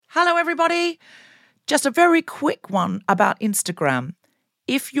Hello, everybody. Just a very quick one about Instagram.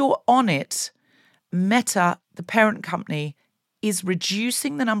 If you're on it, Meta, the parent company, is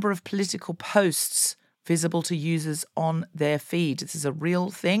reducing the number of political posts visible to users on their feed. This is a real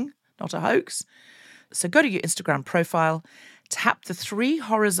thing, not a hoax. So go to your Instagram profile, tap the 3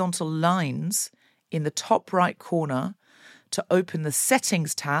 horizontal lines in the top right corner to open the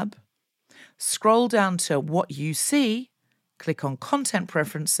Settings tab, scroll down to What You See, click on Content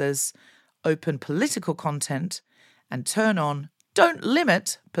Preferences, open Political Content, and turn on Don't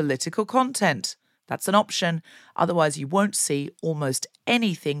Limit Political Content. That's an option. Otherwise, you won't see almost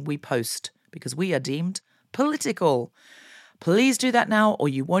anything we post because we are deemed political. Please do that now, or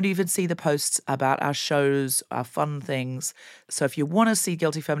you won't even see the posts about our shows, our fun things. So if you want to see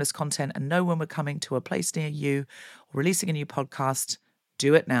Guilty Feminist content and know when we're coming to a place near you or releasing a new podcast,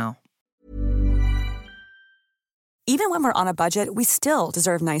 do it now. Even when we're on a budget, we still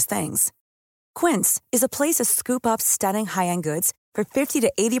deserve nice things. Quince is a place to scoop up stunning high-end goods for 50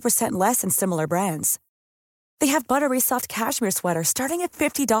 to 80% less than similar brands. They have buttery soft cashmere sweaters starting at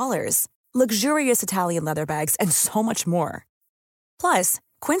 $50, luxurious Italian leather bags, and so much more. Plus,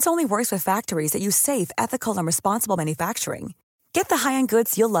 Quince only works with factories that use safe, ethical, and responsible manufacturing. Get the high-end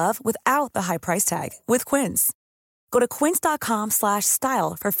goods you'll love without the high price tag with Quince. Go to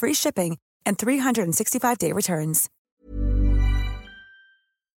quince.com/style for free shipping and 365-day returns.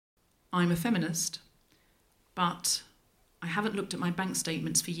 I'm a feminist, but I haven't looked at my bank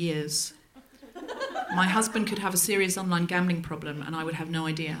statements for years. My husband could have a serious online gambling problem and I would have no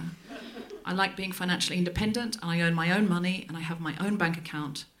idea. I like being financially independent and I earn my own money and I have my own bank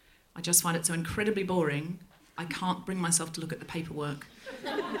account. I just find it so incredibly boring, I can't bring myself to look at the paperwork.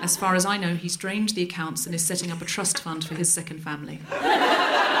 As far as I know, he's drained the accounts and is setting up a trust fund for his second family.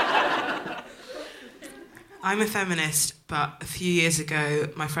 I'm a feminist, but a few years ago,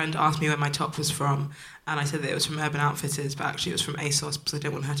 my friend asked me where my top was from, and I said that it was from Urban Outfitters, but actually it was from ASOS because I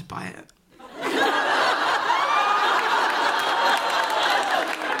didn't want her to buy it.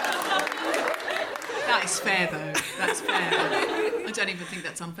 That is fair, though. That's fair. I don't even think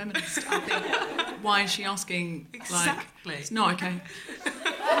that's unfeminist. I think, why is she asking, Exactly. It's not okay.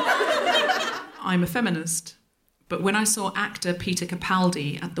 I'm a feminist, but when I saw actor Peter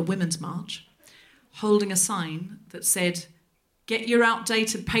Capaldi at the Women's March, holding a sign that said, "Get your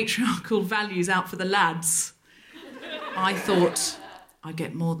outdated patriarchal values out for the lads," I thought, I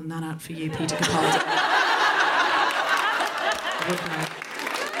get more than that out for you, Peter Capaldi.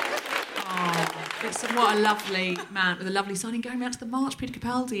 What a lovely man with a lovely sign. And going out to the march, Peter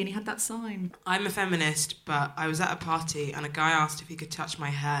Capaldi, and he had that sign. I'm a feminist, but I was at a party and a guy asked if he could touch my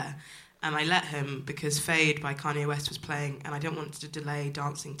hair, and I let him because Fade by Kanye West was playing and I didn't want to delay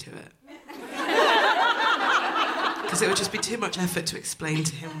dancing to it. Because it would just be too much effort to explain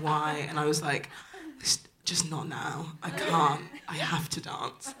to him why, and I was like, just not now. I can't. I have to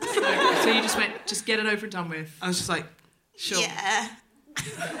dance. So you just went, just get it over and done with. I was just like, sure. Yeah.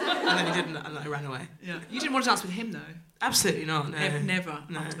 And then he didn't, and I ran away. Yeah. You didn't want to dance with him, though? Absolutely not, no. Never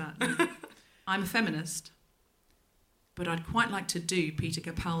after that. No. I'm a feminist, but I'd quite like to do Peter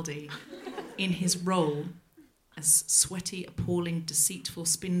Capaldi in his role as sweaty, appalling, deceitful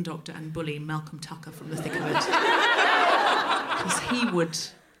spin doctor and bully Malcolm Tucker from The Thick of It. Because he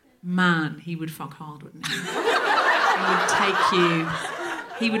would fuck hard, wouldn't he? He would take you...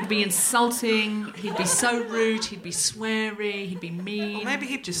 He would be insulting, he'd be so rude, he'd be sweary, he'd be mean. Or maybe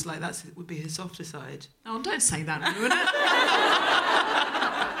he'd just, that would be his softer side. Oh, don't say that, ruin it.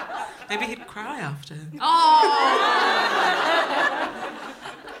 Maybe he'd cry after. Oh!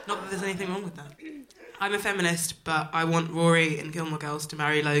 Not that there's anything wrong with that. I'm a feminist, but I want Rory in Gilmore Girls to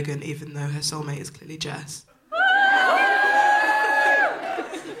marry Logan, even though her soulmate is clearly Jess.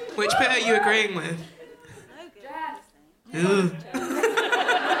 Which bit are you agreeing with? Logan.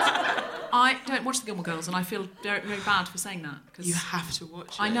 I don't watch the Gilmore Girls, and I feel very, very bad for saying that. Cause you have to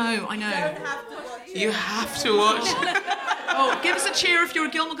watch it. I know. You have to watch it. Oh, give us a cheer if you're a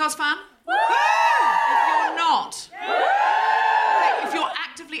Gilmore Girls fan. Woo! If you're not. Woo! If you're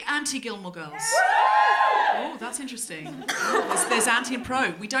actively anti-Gilmore Girls. Oh, that's interesting. There's anti and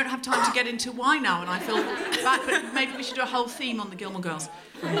pro. We don't have time to get into why now, and I feel bad, but maybe we should do a whole theme on the Gilmore Girls.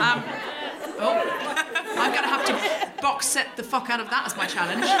 I'm going to have to box set the fuck out of that as my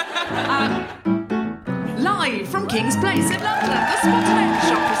challenge. Live from King's Place in London, the Spontaneity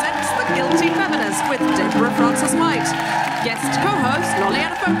Shop presents The Guilty Feminist with Deborah Frances-White, guest co-host Lolly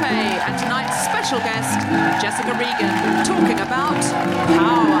Anapope, and tonight's special guest, Jessica Regan, talking about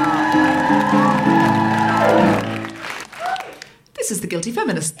power. This This is The Guilty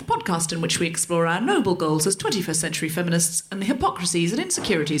Feminist, the podcast in which we explore our noble goals as 21st century feminists and the hypocrisies and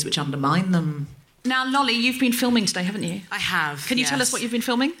insecurities which undermine them. Now, Lolly, you've been filming today, haven't you? I have. Can you tell us what you've been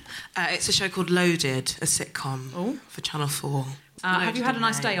filming? It's a show called Loaded, a sitcom for Channel 4. Have you had a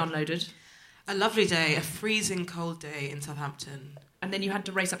nice day on Loaded? A lovely day, a freezing cold day in Southampton. And then you had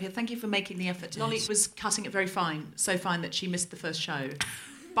to race up here. Thank you for making the effort. Lolly was cutting it very fine, so fine that she missed the first show.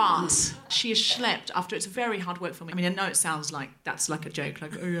 But she has schlepped after it's very hard work for me. I mean, I know it sounds like that's like a joke,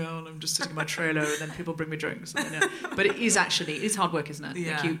 like, oh yeah, well, I'm just sitting in my trailer and then people bring me drinks. And then, but it is hard work, isn't it?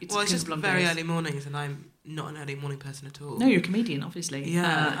 Yeah. Like it's just very early mornings and I'm not an early morning person at all. No, you're a comedian, obviously.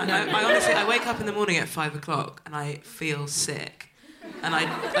 Yeah. I honestly, I wake up in the morning at 5 o'clock and I feel sick. And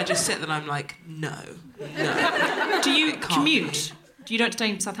I just sit there and I'm like, no. Do you commute? Do you don't stay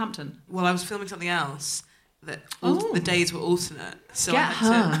in Southampton? Well, I was filming something else. The days were alternate. So Get I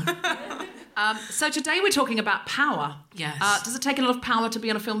had her. So today we're talking about power. Yes. Does it take a lot of power to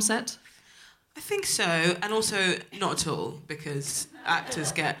be on a film set? I think so, and also not at all, because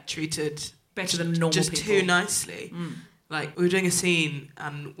actors get treated better than normal just people. too nicely. Like, we were doing a scene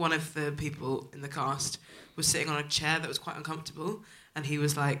and one of the people in the cast was sitting on a chair that was quite uncomfortable, and he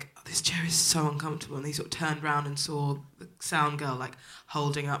was like, oh, this chair is so uncomfortable, and he sort of turned around and saw the sound girl like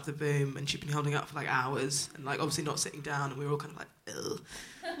holding up the boom, and she'd been holding it up for like hours and like obviously not sitting down, and we were all kind of like, ugh.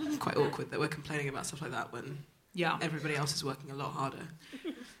 It's quite awkward that we're complaining about stuff like that when everybody else is working a lot harder.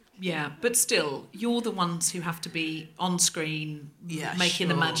 Yeah, but still, you're the ones who have to be on screen making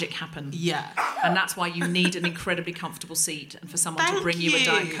the magic happen. Yeah. And that's why you need an incredibly comfortable seat and for someone to bring you a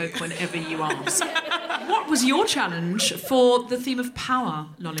Diet Coke whenever you ask. What was your challenge for the theme of power,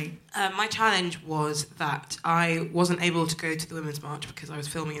 Lolly? My challenge was that I wasn't able to go to the Women's March because I was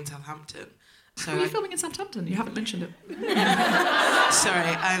filming in Southampton. So Were you filming in Southampton? You haven't mentioned it.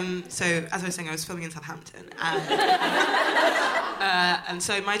 Sorry. So as I was saying, I was filming in Southampton, and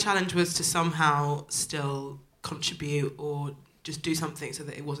so my challenge was to somehow still contribute or just do something so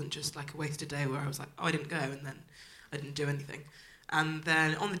that it wasn't just like a wasted day where I was like, oh, I didn't go, and then I didn't do anything. And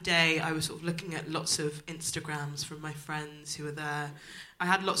then on the day, I was sort of looking at lots of Instagrams from my friends who were there. I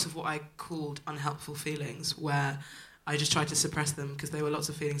had lots of what I called unhelpful feelings, where I just tried to suppress them because there were lots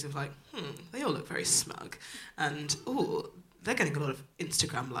of feelings of like, they all look very smug. And, they're getting a lot of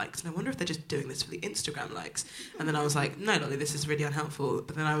Instagram likes. And I wonder if they're just doing this for the Instagram likes. And then I was like, no, Lolly, this is really unhelpful.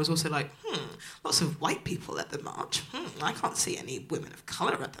 But then I was also like, lots of white people at the march. I can't see any women of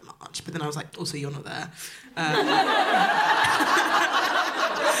colour at the march. But then I was like, also, you're not there.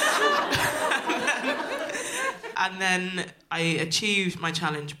 And then I achieved my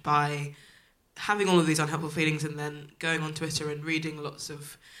challenge by having all of these unhelpful feelings and then going on Twitter and reading lots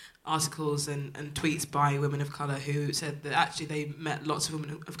of articles and tweets by women of colour who said that actually they met lots of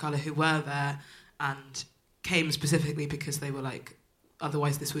women of colour who were there and came specifically because they were like,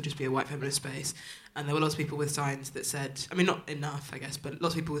 otherwise this would just be a white feminist space. And there were lots of people with signs that said, I mean, not enough, I guess, but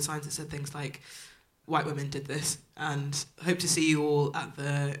lots of people with signs that said things like, white women did this, and hope to see you all at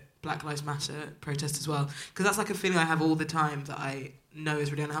the Black Lives Matter protest as well. Because that's like a feeling I have all the time that I know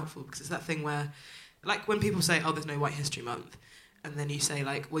is really unhelpful, because it's that thing where, like when people say, oh, there's no White History Month, and then you say,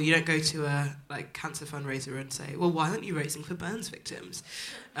 like, well, you don't go to a like cancer fundraiser and say, well, why aren't you raising for burns victims?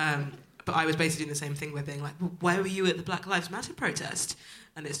 But I was basically doing the same thing by being like, well, where were you at the Black Lives Matter protest?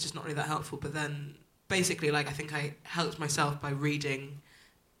 And it's just not really that helpful. But then basically, like, I think I helped myself by reading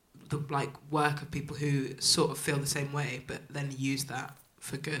the like work of people who sort of feel the same way, but then use that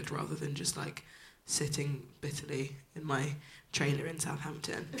for good rather than just like sitting bitterly in my trailer in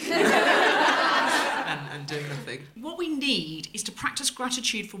Southampton and doing nothing. What we need is to practice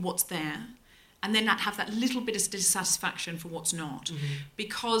gratitude for what's there and then have that little bit of dissatisfaction for what's not.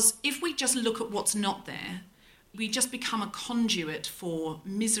 Because if we just look at what's not there, we just become a conduit for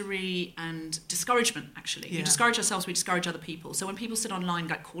misery and discouragement, actually. We discourage ourselves, we discourage other people. So when people sit online,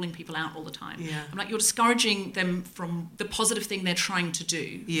 like calling people out all the time, I'm like, you're discouraging them from the positive thing they're trying to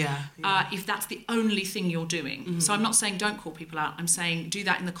do. If that's the only thing you're doing. So I'm not saying don't call people out. I'm saying do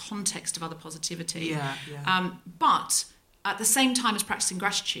that in the context of other positivity. But at the same time as practicing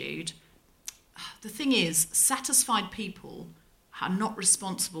gratitude, the thing is, satisfied people are not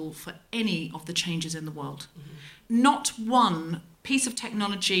responsible for any of the changes in the world. Not one piece of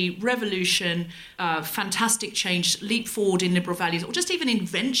technology, revolution, fantastic change, leap forward in liberal values, or just even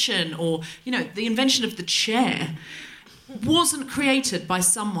invention, or, you know, the invention of the chair wasn't created by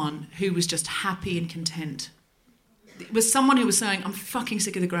someone who was just happy and content. It was someone who was saying, I'm fucking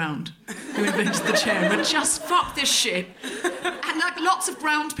sick of the ground, who invented the chair, and went, just fuck this shit. And like lots of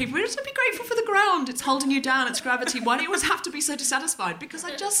ground people, we have to be grateful for the ground. It's holding you down, it's gravity. Why do you always have to be so dissatisfied? Because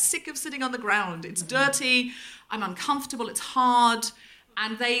I'm just sick of sitting on the ground. It's dirty, I'm uncomfortable, it's hard.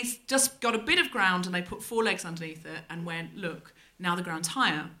 And they just got a bit of ground and they put 4 legs underneath it and went, look, now the ground's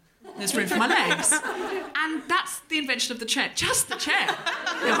higher. There's room for my legs. And that's the invention of the chair. Just the chair.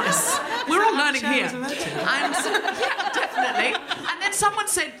 Guys, we're all learning here. And yeah, definitely. And then someone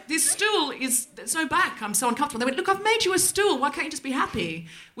said, there's no back, I'm so uncomfortable. They went, look, I've made you a stool. Why can't you just be happy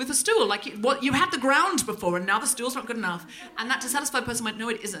with a stool? Like, you had the ground before and now the stool's not good enough. And that dissatisfied person went, no,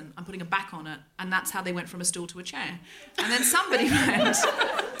 it isn't. I'm putting a back on it. And that's how they went from a stool to a chair. And then somebody went...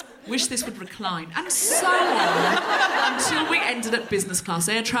 wish this would recline, and so on, until we ended at business class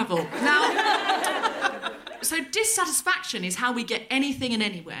air travel. Now, so dissatisfaction is how we get anything and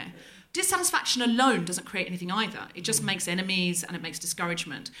anywhere. Dissatisfaction alone doesn't create anything either. It just makes enemies and it makes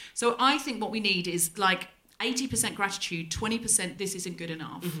discouragement. So I think what we need is like 80% gratitude, 20% this isn't good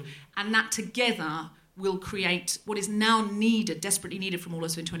enough. Mm-hmm. And that together will create what is now needed, desperately needed from all of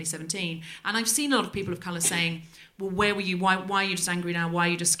us in 2017. And I've seen a lot of people of colour saying, well, where were you? Why are you just angry now? Why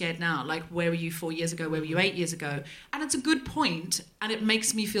are you just scared now? Like, where were you 4 years ago? Where were you 8 years ago? And it's a good point, and it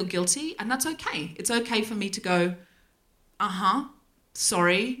makes me feel guilty, and that's okay. It's okay for me to go,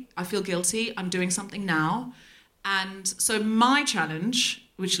 sorry, I feel guilty, I'm doing something now. And so my challenge,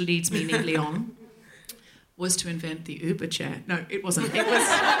 which leads me neatly on, was to invent the Uber chair. No, it wasn't. It was...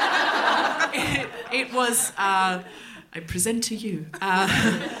 it was, I present to you,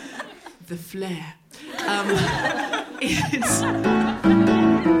 the flair. It's...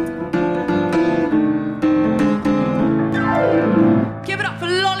 Give it up for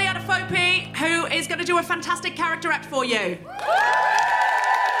Lolly Adefope, who is going to do a fantastic character act for you.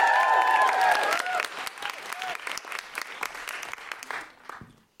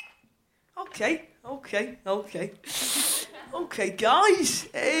 Okay, guys.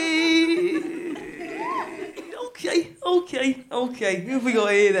 Okay. Who have we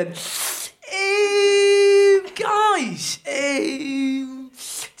got here then? Guys.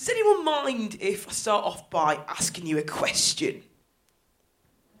 Does anyone mind if I start off by asking you a question?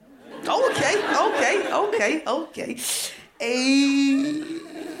 Okay.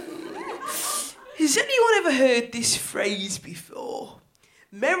 Has anyone ever heard this phrase before?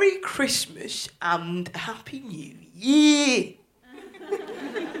 Merry Christmas and Happy New Year.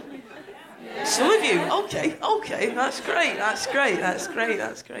 Some of you, okay, that's great.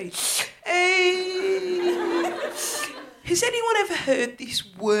 Has anyone ever heard this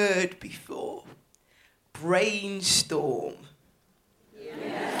word before? Brainstorm.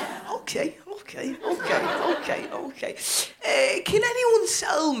 Yeah. Okay. Can anyone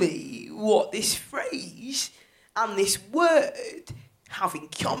tell me what this phrase and this word have in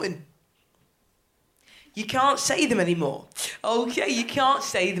common? You can't say them anymore. Okay, you can't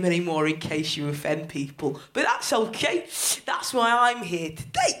say them anymore in case you offend people. But that's okay. That's why I'm here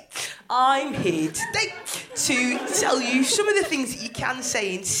today. I'm here today to tell you some of the things that you can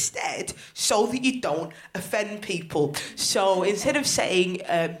say instead so that you don't offend people. So instead of saying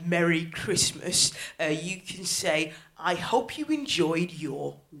Merry Christmas, you can say, I hope you enjoyed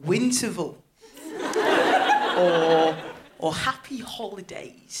your Winterval. or Happy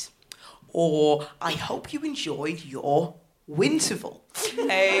Holidays. Or I hope you enjoyed your Winterval.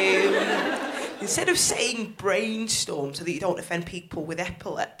 Instead of saying brainstorm so that you don't offend people with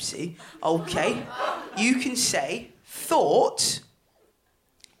epilepsy, okay, you can say thought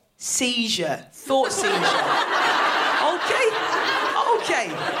seizure. Thought seizure. Okay.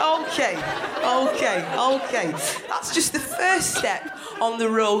 That's just the first step on the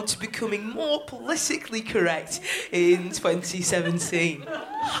road to becoming more politically correct in 2017.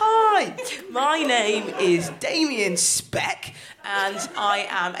 Hi, my name is Damien Speck, and I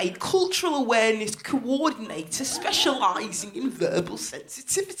am a cultural awareness coordinator specialising in verbal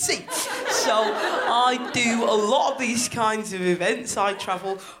sensitivity. So I do a lot of these kinds of events. I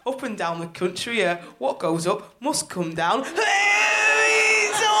travel up and down the country. What goes up must come down.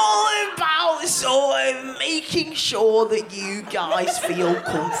 It's all about sort of making sure that you guys feel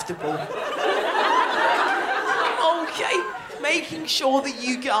comfortable. Okay. Making sure that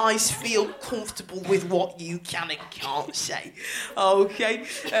you guys feel comfortable with what you can and can't say. Okay?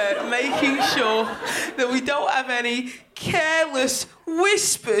 Making sure that we don't have any careless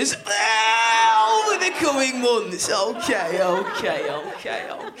whispers over the coming months. Okay. I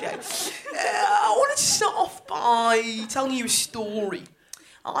wanted to start off by telling you a story.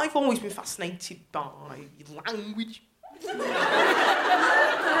 I've always been fascinated by language.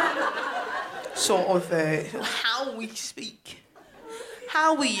 sort of how we speak,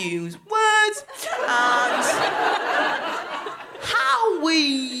 how we use words, and how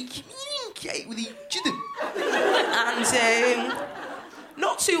we communicate with each other. And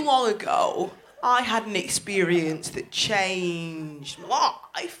not too long ago, I had an experience that changed my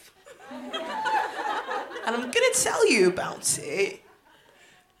life. And I'm going to tell you about it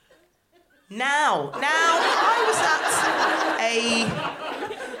now. I was at a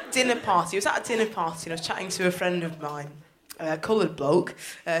dinner party. And I was chatting to a friend of mine, a coloured bloke.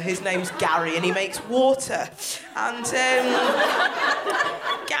 His name's Gary, and he makes water. And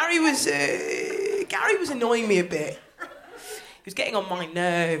Gary was annoying me a bit. He was getting on my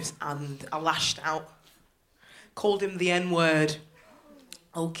nerves, and I lashed out. Called him the N-word.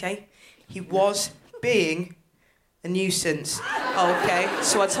 Okay? He was being a nuisance. Okay?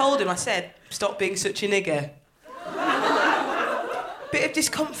 So I told him, I said, stop being such a nigger. Bit of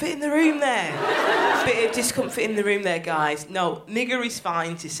discomfort in the room there. Guys. No, nigger is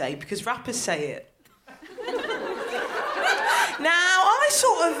fine to say, because rappers say it. Now, I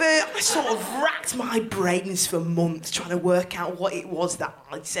sort of racked my brains for months trying to work out what it was that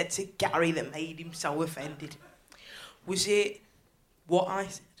I'd said to Gary that made him so offended. Was it what I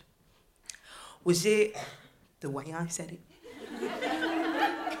said? Was it the way I said it?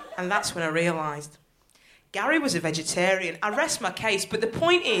 And that's when I realised Gary was a vegetarian. I rest my case, but the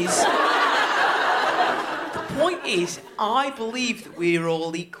point is, I believe that we're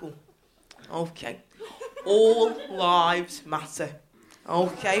all equal. Okay? All lives matter.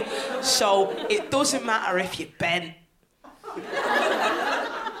 Okay? So it doesn't matter if you're bent.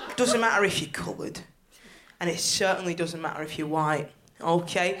 It doesn't matter if you're coloured. And it certainly doesn't matter if you're white.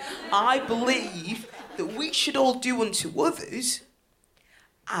 Okay? I believe that we should all do unto others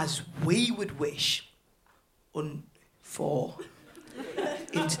as we would wish for.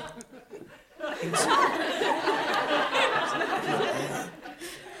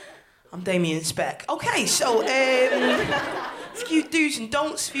 I'm Damien Speck. Okay, so a few do's and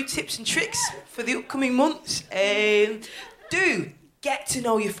don'ts, a few tips and tricks for the upcoming months. Do get to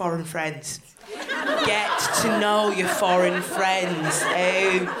know your foreign friends. Get to know your foreign friends.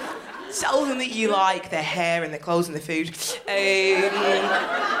 Tell them that you like their hair and their clothes and their food.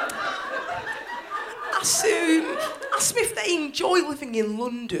 Ask them if they enjoy living in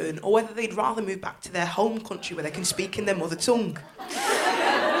London or whether they'd rather move back to their home country where they can speak in their mother tongue.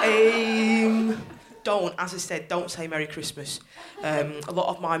 As I said, don't say Merry Christmas. A lot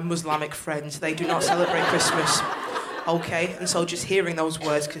of my Muslimic friends, they do not celebrate Christmas. Okay, and so just hearing those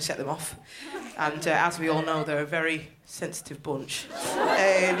words can set them off. And as we all know, they're a very sensitive bunch.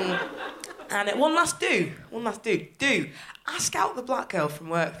 And one last do. Ask out the black girl from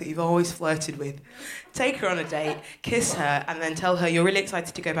work that you've always flirted with. Take her on a date, kiss her, and then tell her you're really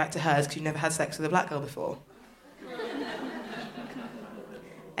excited to go back to hers because you've never had sex with a black girl before.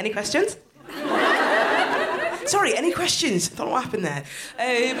 Any questions? Sorry, any questions? I don't know what happened there.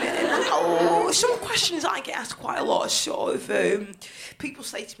 Some questions I get asked quite a lot are sort of... people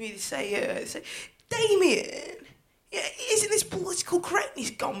say to me, they say, Damien, isn't this political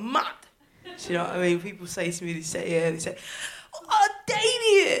correctness gone mad? Do you know what I mean? People say to me, they say, oh,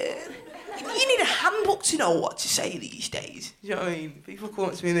 Damien, you need a handbook to know what to say these days. Do you know what I mean? People come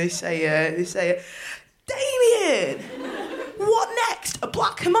up to me and they say, Damien, what next? A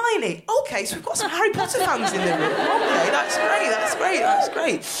black Hermione? Okay, so we've got some Harry Potter fans in the room. Okay, that's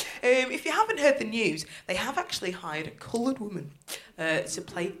great. If you haven't heard the news, they have actually hired a coloured woman to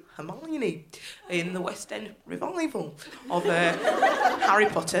play Hermione in the West End revival of Harry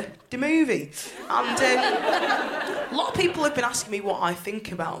Potter, the movie. And a lot of people have been asking me what I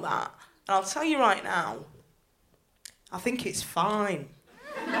think about that. And I'll tell you right now, I think it's fine.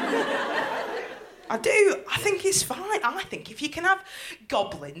 I do. I think it's fine. I think if you can have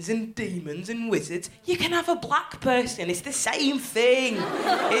goblins and demons and wizards, you can have a black person. It's the same thing.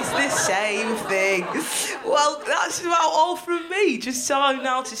 Well, that's about all from me. Just time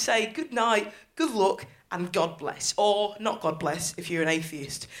now to say good night, good luck, and God bless. Or not God bless if you're an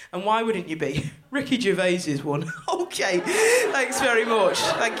atheist. And why wouldn't you be? Ricky Gervais is one. Okay. Thanks very much.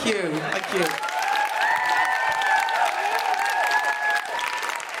 Thank you.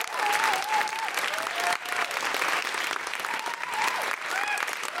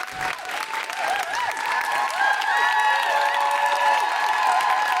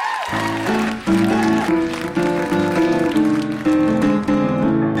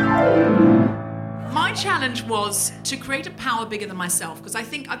 Was to create a power bigger than myself, because I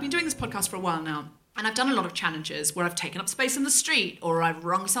think I've been doing this podcast for a while now, and I've done a lot of challenges where I've taken up space in the street or I've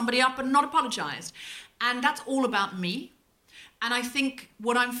rung somebody up and not apologised, and that's all about me. And I think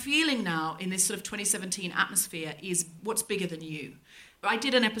what I'm feeling now in this sort of 2017 atmosphere is what's bigger than you. I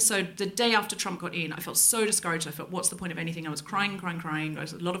did an episode the day after Trump got in. I felt so discouraged. I felt, what's the point of anything? I was crying.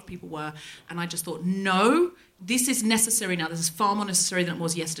 As a lot of people were. And I just thought, no, this is necessary now. This is far more necessary than it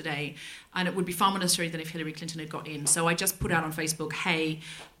was yesterday. And it would be far more necessary than if Hillary Clinton had got in. So I just put out on Facebook, hey,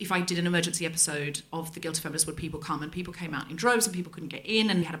 if I did an emergency episode of The Guilty Feminist, would people come? And people came out in droves and people couldn't get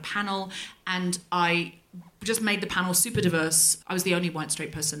in. And we had a panel. And I just made the panel super diverse. I was the only white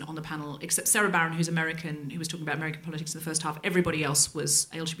straight person on the panel, except Sarah Barron, who's American, who was talking about American politics in the first half. Everybody else was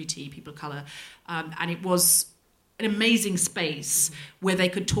LGBT, people of colour. And it was an amazing space where they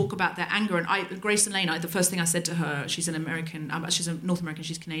could talk about their anger. And Grace and Lane, the first thing I said to her, she's an American, she's a North American,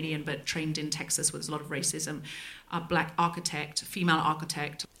 she's Canadian, but trained in Texas where there's a lot of racism, a black architect, female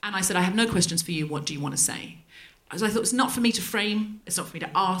architect. And I said, I have no questions for you. What do you want to say? So I thought, it's not for me to frame, it's not for me to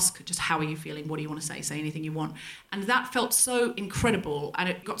ask, just how are you feeling, what do you want to say anything you want. And that felt so incredible, and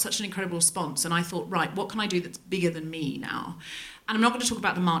it got such an incredible response, and I thought, right, what can I do that's bigger than me now? And I'm not going to talk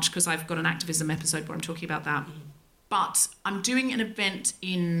about the march because I've got an activism episode where I'm talking about that. But I'm doing an event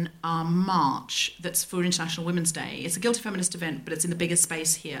in March that's for International Women's Day. It's a Guilty Feminist event, but it's in the bigger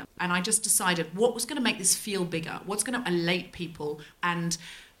space here. And I just decided what was going to make this feel bigger, what's going to elate people and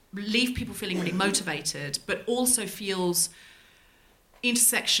leave people feeling really motivated, but also feels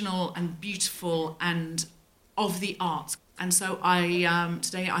intersectional and beautiful and of the arts. And so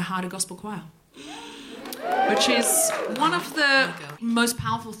today I hired a gospel choir, which is one of the most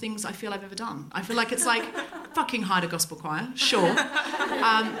powerful things I feel I've ever done. I feel like it's like, fucking hired a gospel choir, sure.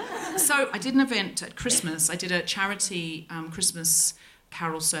 So I did an event at Christmas. I did a charity Christmas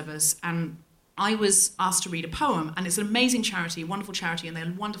carol service, and I was asked to read a poem, and it's an amazing charity, wonderful charity, and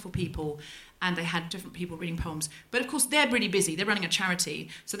they're wonderful people, and they had different people reading poems. But of course, they're really busy. They're running a charity.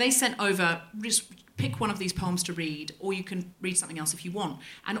 So they sent over, just pick one of these poems to read, or you can read something else if you want.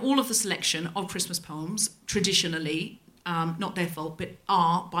 And all of the selection of Christmas poems, traditionally, not their fault, but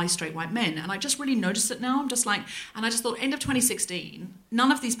are by straight white men. And I just really noticed it now. I'm just like, and I just thought, end of 2016,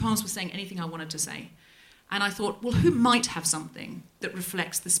 none of these poems were saying anything I wanted to say. And I thought, well, who might have something that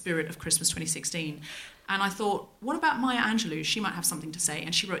reflects the spirit of Christmas 2016? And I thought, what about Maya Angelou? She might have something to say.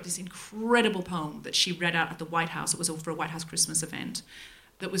 And she wrote this incredible poem that she read out at the White House. It was all for a White House Christmas event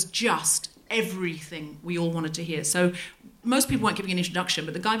that was just everything we all wanted to hear. So most people weren't giving an introduction,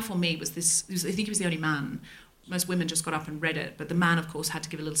 but the guy before me was this, I think he was the only man. Most women just got up and read it, but the man, of course, had to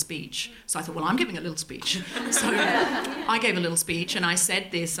give a little speech. So I thought, well, I'm giving a little speech. So I gave a little speech, and I said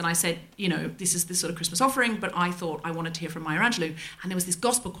this, and I said, you know, this is this sort of Christmas offering, but I thought I wanted to hear from Maya Angelou. And there was this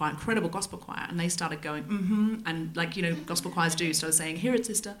gospel choir, incredible gospel choir, and they started going, and like, you know, gospel choirs do, started saying, hear it,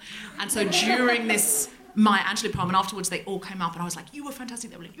 sister. And so during this Maya Angelou poem, and afterwards they all came up, and I was like, you were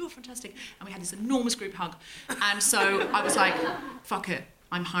fantastic. They were like, you were fantastic. And we had this enormous group hug. And so I was like, fuck it.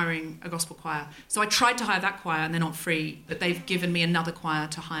 I'm hiring a gospel choir. So I tried to hire that choir, and they're not free, but they've given me another choir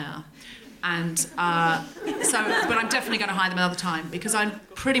to hire. And but I'm definitely going to hire them another time, because I'm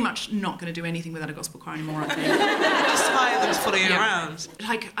pretty much not going to do anything without a gospel choir anymore, I think. Just hire them to follow you around.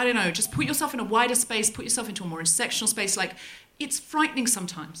 Like, I don't know, just put yourself in a wider space, put yourself into a more intersectional space. Like, it's frightening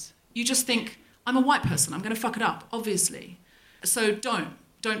sometimes. You just think, I'm a white person, I'm going to fuck it up, obviously. So don't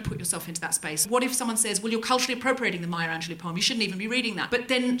put yourself into that space. What if someone says, well, you're culturally appropriating the Maya Angelou poem, you shouldn't even be reading that. But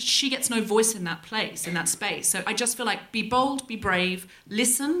then she gets no voice in that place, in that space. So I just feel like, be bold, be brave,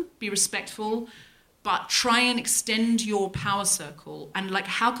 listen, be respectful, but try and extend your power circle. And like,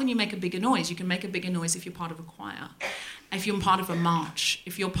 how can you make a bigger noise? You can make a bigger noise if you're part of a choir, if you're part of a march,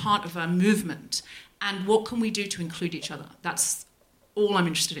 if you're part of a movement. And what can we do to include each other? That's all I'm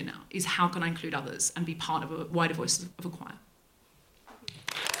interested in now, is how can I include others and be part of a wider voice of a choir.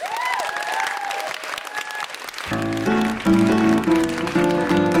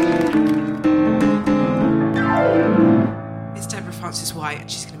 It's Deborah Frances White,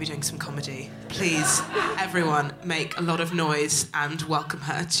 and she's going to be doing some comedy. Please, everyone, make a lot of noise and welcome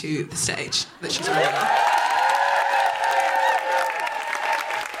her to the stage that she's running on.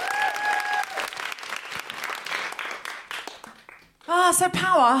 So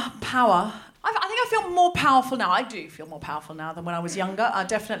power. I think I feel more powerful now. I do feel more powerful now than when I was younger,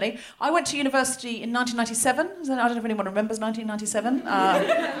 definitely. I went to university in 1997. I don't know if anyone remembers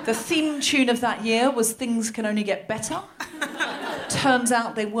 1997. The theme tune of that year was Things Can Only Get Better. Turns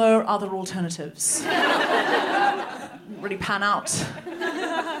out there were other alternatives. Didn't really pan out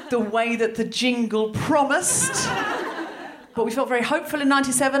the way that the jingle promised. But we felt very hopeful in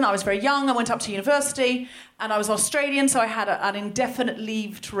 97. I was very young. I went up to university and I was Australian, so I had an indefinite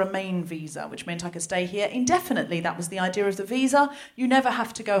leave to remain visa, which meant I could stay here indefinitely. That was the idea of the visa. You never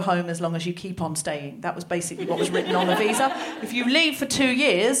have to go home as long as you keep on staying. That was basically what was written on the visa. If you leave for 2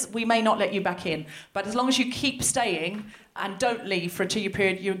 years, we may not let you back in. But as long as you keep staying and don't leave for a 2-year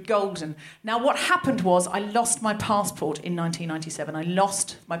period, you're golden. Now, what happened was I lost my passport in 1997. I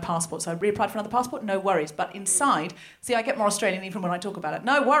lost my passport, so I reapplied for another passport, no worries. But inside, see, I get more Australian even when I talk about it.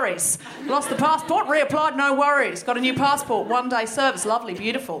 No worries. Lost the passport, reapplied, no worries. Got a new passport, 1-day service, lovely,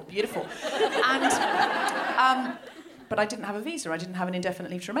 beautiful, beautiful. And... but I didn't have a visa. I didn't have an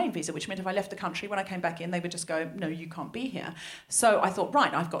indefinite leave to remain visa, which meant if I left the country, when I came back in, they would just go, no, you can't be here. So I thought,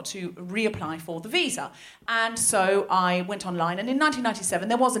 right, I've got to reapply for the visa. And so I went online, and in 1997,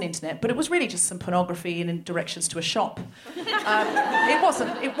 there was an internet, but it was really just some pornography and directions to a shop.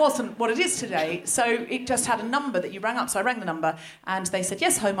 It wasn't what it is today. So it just had a number that you rang up. So I rang the number, and they said,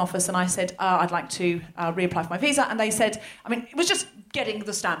 yes, Home Office. And I said, I'd like to reapply for my visa. And they said, it was just getting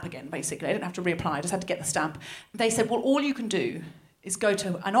the stamp again, basically. I didn't have to reapply. I just had to get the stamp. They said, well, all you can do is go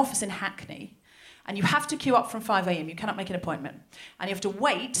to an office in Hackney, and you have to queue up from 5 a.m. You cannot make an appointment. And you have to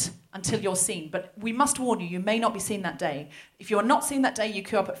wait until you're seen. But we must warn you, you may not be seen that day. If you're not seen that day, you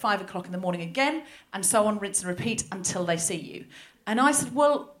queue up at 5 o'clock in the morning again, and so on, rinse and repeat until they see you. And I said,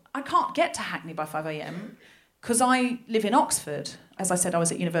 well, I can't get to Hackney by 5 a.m. because I live in Oxford. As I said, I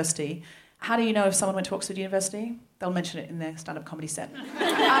was at university. How do you know if someone went to Oxford University? They'll mention it in their stand-up comedy set.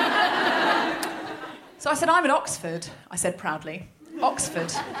 So I said, I'm at Oxford, I said proudly.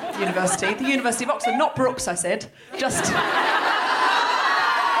 Oxford University, the University of Oxford, not Brooks, I said. Just...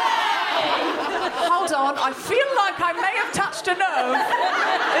 Hold on, I feel like I may have touched a nerve.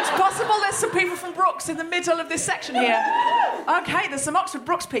 It's possible there's some people from Brooks in the middle of this section here. OK, there's some Oxford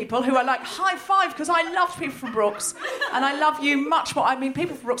Brooks people who are like, high five, because I loved people from Brooks, and I love you much more.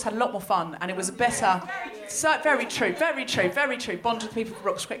 People from Brooks had a lot more fun, and it was a better... So, very true, very true, very true. Bond with people from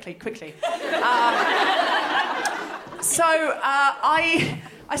Brooks quickly.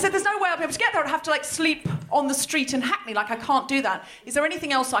 I said, there's no way I'll be able to get there. I'd have to, sleep on the street in Hackney. I can't do that. Is there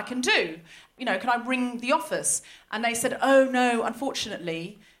anything else I can do? Can I ring the office? And they said, oh, no,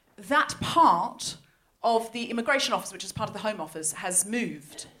 unfortunately, that part of the immigration office, which is part of the Home Office, has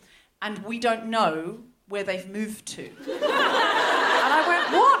moved. And we don't know where they've moved to. And I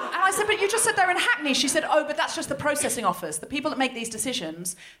went, what? And I said, but you just said they're in Hackney. She said, oh, but that's just the processing office. The people that make these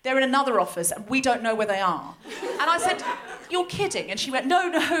decisions, they're in another office, and we don't know where they are. And I said, you're kidding. And she went,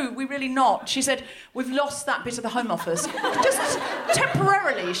 no, we're really not. She said, we've lost that bit of the Home Office. Just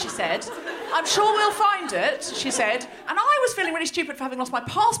temporarily, she said. I'm sure we'll find it, she said. And I was feeling really stupid for having lost my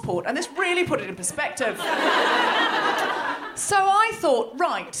passport, and this really put it in perspective. So I thought,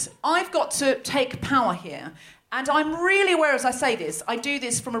 right, I've got to take power here. And I'm really aware as I say this, I do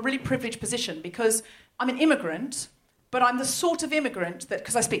this from a really privileged position because I'm an immigrant, but I'm the sort of immigrant that,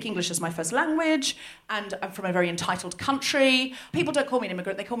 because I speak English as my first language, and I'm from a very entitled country, people don't call me an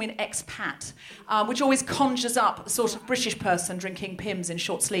immigrant, they call me an expat, which always conjures up a sort of British person drinking Pimm's in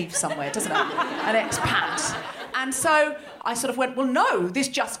short sleeves somewhere, doesn't it? An expat. And so I sort of went, well, no, this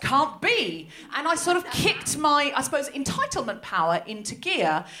just can't be. And I sort of kicked my, I suppose, entitlement power into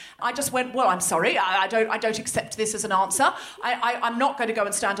gear. I just went, well, I'm sorry, I don't accept this as an answer. I'm not going to go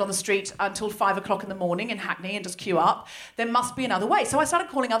and stand on the street until 5 o'clock in the morning in Hackney and just queue up. There must be another way. So I started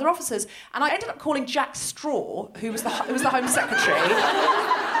calling other officers, and I ended up calling Jack Straw, who was the Home Secretary.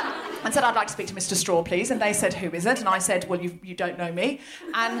 And said, I'd like to speak to Mr. Straw, please. And they said, who is it? And I said, well, you don't know me.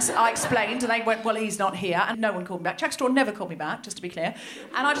 And I explained, and they went, well, he's not here. And no one called me back. Jack Straw never called me back, just to be clear.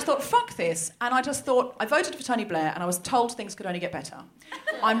 And I just thought, fuck this. And I just thought, I voted for Tony Blair, and I was told things could only get better.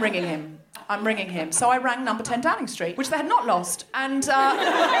 I'm ringing him. So I rang number 10 Downing Street, which they had not lost. And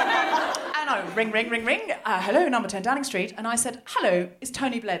I ring. Hello, number 10 Downing Street. And I said, hello, is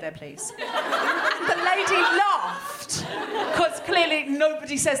Tony Blair there, please? And the lady laughed. Because clearly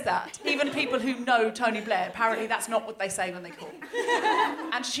nobody says that. Even people who know Tony Blair, apparently that's not what they say when they call.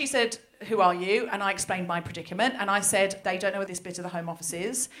 And she said, who are you? And I explained my predicament. And I said, they don't know where this bit of the Home Office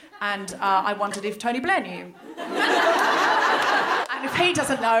is. And I wondered if Tony Blair knew. And if he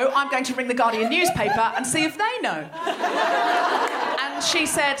doesn't know, I'm going to ring the Guardian newspaper and see if they know. And she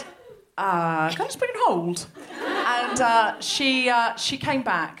said, can I just put you on hold? And she came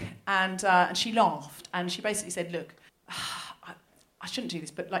back and she laughed. And she basically said, look, I shouldn't do this,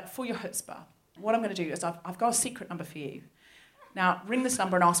 but for your chutzpah, what I'm going to do is I've got a secret number for you. Now, ring this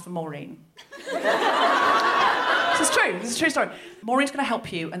number and ask for Maureen. This is a true story. Maureen's going to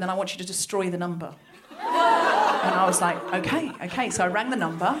help you, and then I want you to destroy the number. And I was like, okay. So I rang the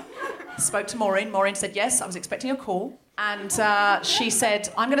number, spoke to Maureen. Maureen said, yes, I was expecting a call. And she said,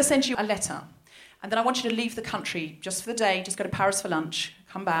 I'm going to send you a letter. And then I want you to leave the country just for the day, just go to Paris for lunch,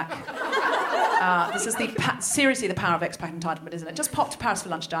 come back. This is seriously the power of expat entitlement, isn't it? Just pop to Paris for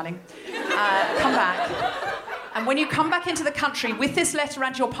lunch, darling. Come back. And when you come back into the country with this letter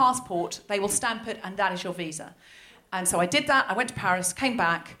and your passport, they will stamp it, and that is your visa. And so I did that. I went to Paris, came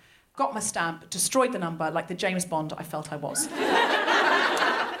back, got my stamp, destroyed the number like the James Bond I felt I was.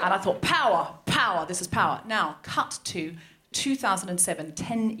 And I thought, power, this is power. Now, cut to 2007,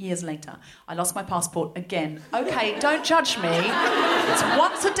 10 years later, I lost my passport again. OK, don't judge me. It's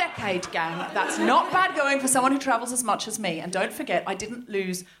once a decade, gang. That's not bad going for someone who travels as much as me. And don't forget, I didn't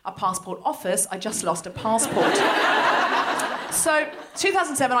lose a passport office, I just lost a passport. So,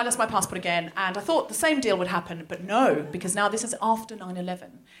 2007, I lost my passport again, and I thought the same deal would happen, but no, because now this is after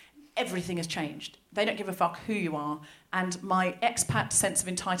 9/11. Everything has changed. They don't give a fuck who you are, and my expat sense of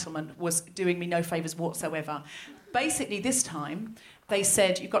entitlement was doing me no favours whatsoever. Basically, this time, they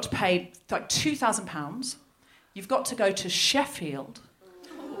said you've got to pay like £2,000, you've got to go to Sheffield,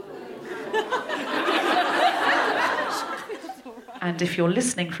 and if you're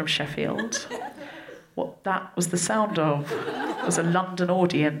listening from Sheffield, what that was the sound of was a London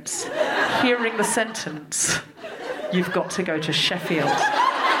audience hearing the sentence, you've got to go to Sheffield.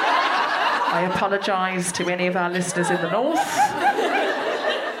 I apologise to any of our listeners in the north.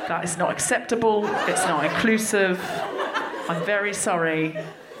 That is not acceptable. It's not inclusive. I'm very sorry.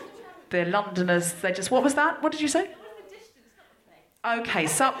 The Londoners, they just... What was that? What did you say? OK,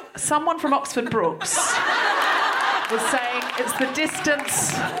 so someone from Oxford Brookes was saying it's the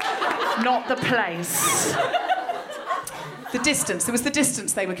distance, not the place. The distance. It was the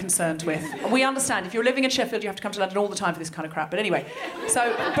distance they were concerned with. And we understand, if you're living in Sheffield, you have to come to London all the time for this kind of crap. But anyway,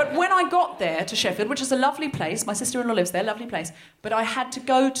 but when I got there to Sheffield, which is a lovely place, my sister-in-law lives there, lovely place, but I had to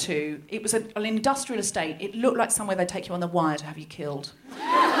go to, it was an industrial estate. It looked like somewhere they'd take you on the wire to have you killed.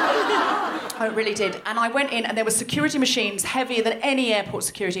 Oh, it really did. And I went in, and there were security machines heavier than any airport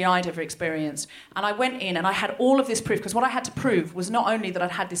security I'd ever experienced. And I went in, and I had all of this proof, because what I had to prove was not only that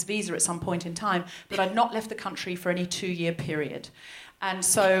I'd had this visa at some point in time, but I'd not left the country for any 2-year period. And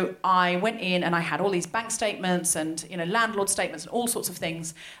so I went in and I had all these bank statements and, landlord statements and all sorts of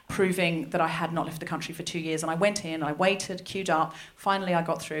things proving that I had not left the country for 2 years. And I went in, I waited, queued up. Finally, I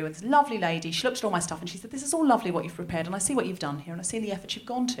got through. And this lovely lady, she looked at all my stuff and she said, this is all lovely what you've prepared and I see what you've done here and I see the effort you've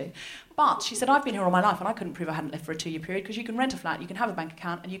gone to. But she said, I've been here all my life and I couldn't prove I hadn't left for a 2-year period because you can rent a flat, you can have a bank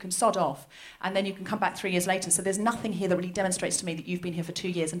account and you can sod off. And then you can come back 3 years later. So there's nothing here that really demonstrates to me that you've been here for 2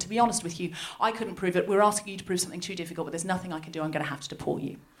 years. And to be honest with you, I couldn't prove it. We're asking you to prove something too difficult, but there's nothing I can do. I'm going to have to deport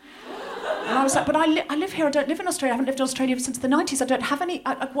you. And I was like, but I live here, I don't live in Australia, I haven't lived in Australia since the 90s, I don't have any,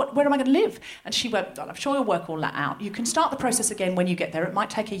 where am I going to live? And she went, well, I'm sure you'll work all that out. You can start the process again when you get there, it might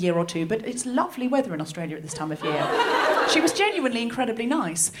take a year or two, but it's lovely weather in Australia at this time of year. She was genuinely incredibly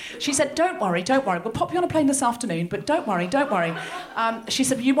nice. She said, don't worry, we'll pop you on a plane this afternoon, but don't worry. She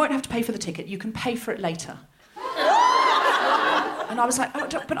said, you won't have to pay for the ticket, you can pay for it later. And I was like,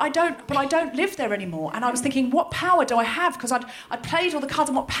 but I don't live there anymore. And I was thinking, what power do I have? Because I'd played all the cards,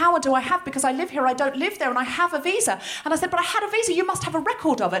 and what power do I have? Because I live here, I don't live there, and I have a visa. And I said, but I had a visa, you must have a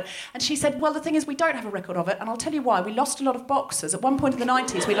record of it. And she said, well, the thing is, we don't have a record of it, and I'll tell you why. We lost a lot of boxers. At one point in the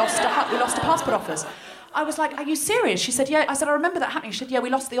 90s, we lost a passport office. I was like, are you serious? She said, yeah. I said, I remember that happening. She said, yeah, we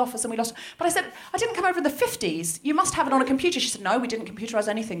lost the office and we lost... But I said, I didn't come over in the 50s. You must have it on a computer. She said, no, we didn't computerise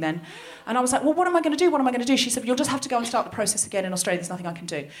anything then. And I was like, well, what am I going to do? She said, you'll just have to go and start the process again in Australia. There's nothing I can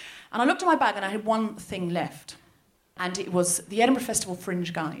do. And I looked at my bag and I had one thing left. And it was the Edinburgh Festival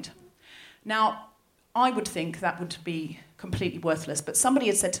Fringe Guide. Now, I would think that would be completely worthless. But somebody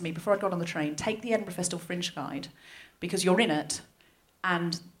had said to me before I got on the train, take the Edinburgh Festival Fringe Guide because you're in it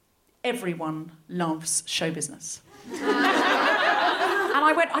and... everyone loves show business. And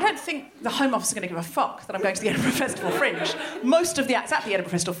I went, I don't think the Home Office is going to give a fuck that I'm going to the Edinburgh Festival Fringe. Most of the acts at the Edinburgh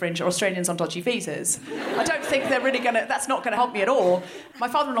Festival Fringe are Australians on dodgy visas. I don't think they're really going to... That's not going to help me at all. My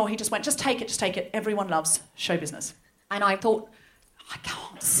father-in-law, he just went, just take it. Everyone loves show business. And I thought, I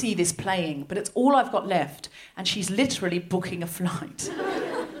can't see this playing, but it's all I've got left. And she's literally booking a flight.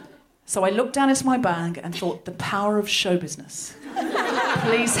 So I looked down into my bag and thought, the power of show business.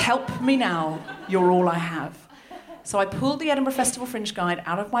 Please help me now, you're all I have. So I pulled the Edinburgh Festival Fringe Guide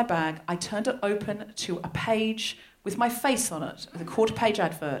out of my bag, I turned it open to a page with my face on it, with a quarter-page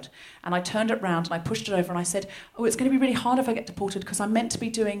advert, and I turned it round and I pushed it over and I said, oh, it's going to be really hard if I get deported because I'm meant to be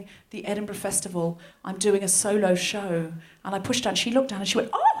doing the Edinburgh Festival, I'm doing a solo show. And I pushed down, she looked down and she went,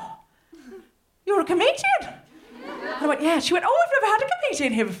 oh, you're a comedian? And I went, yeah. She went, oh, we've never had a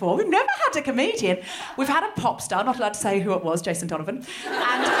comedian here before. We've never had a comedian. We've had a pop star, not allowed to say who it was, Jason Donovan.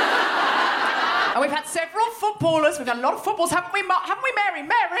 And And we've had several footballers. We've had a lot of footballs, haven't we, Mary?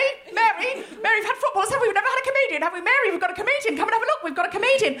 Mary, we've had footballers, haven't we? We've never had a comedian, have we, Mary? We've got a comedian. Come and have a look. We've got a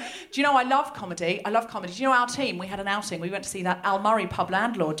comedian. Do you know, I love comedy. Do you know our team? We had an outing. We went to see that Al Murray pub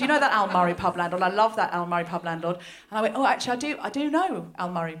landlord. Do you know that Al Murray pub landlord? I love that Al Murray pub landlord. And I went, oh, actually, I do know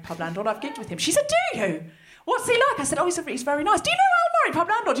Al Murray pub landlord. I've gigged with him. She said, do you? What's he like? I said, oh, he's very nice. Do you know Al Murray pub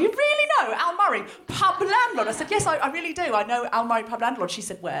landlord? Do you really know Al Murray pub landlord? I said, yes, I really do. I know Al Murray pub landlord. She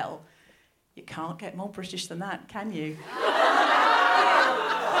said, well, you can't get more British than that, can you?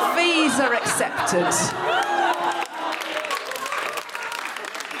 Visa accepted.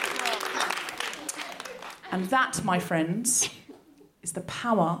 And that, my friends, is the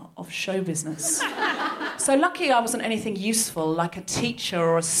power of show business. So lucky I wasn't anything useful, like a teacher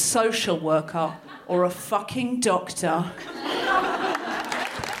or a social worker or a fucking doctor.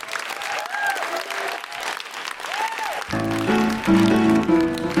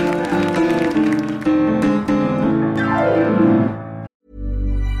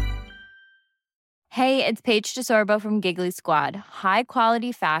 Hey, it's Paige DeSorbo from Giggly Squad. High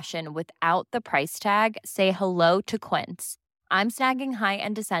quality fashion without the price tag. Say hello to Quince. I'm snagging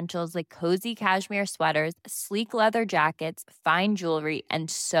high-end essentials like cozy cashmere sweaters, sleek leather jackets, fine jewelry,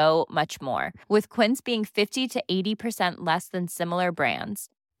 and so much more. With Quince being 50 to 80% less than similar brands.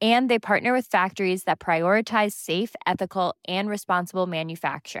 And they partner with factories that prioritize safe, ethical, and responsible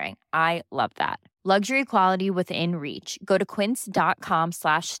manufacturing. I love that. Luxury quality within reach. Go to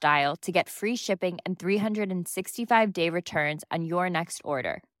quince.com/style to get free shipping and 365-day returns on your next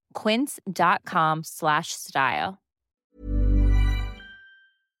order. Quince.com/style.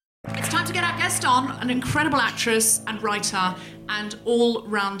 It's time to get our guest on, an incredible actress and writer and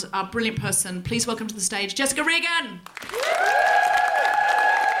all-round brilliant person. Please welcome to the stage, Jessica Regan.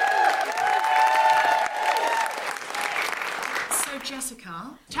 So,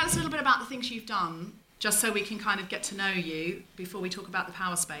 Jessica, tell us a little bit about the things you've done, just so we can kind of get to know you before we talk about the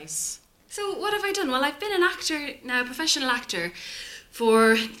power space. So what have I done? Well, I've been an actor now, a professional actor,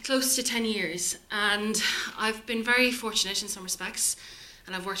 for close to 10 years. And I've been very fortunate in some respects.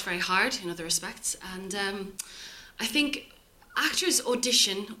 And I've worked very hard in other respects. And I think actors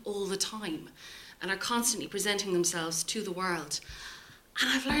audition all the time and are constantly presenting themselves to the world. And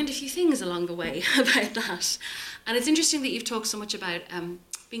I've learned a few things along the way about that. And it's interesting that you've talked so much about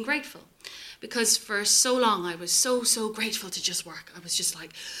being grateful. Because for so long I was so grateful to just work. I was just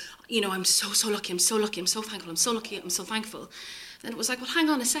like, you know, I'm so lucky, I'm so lucky, I'm so thankful, I'm so lucky, I'm so thankful. Then it was like, well, hang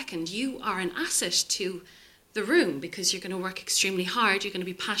on a second, you are an asset to the room because you're going to work extremely hard, you're going to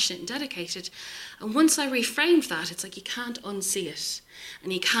be passionate and dedicated. And once I reframed that, it's like you can't unsee it.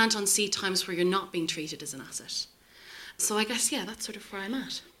 And you can't unsee times where you're not being treated as an asset. So I guess, yeah, that's sort of where I'm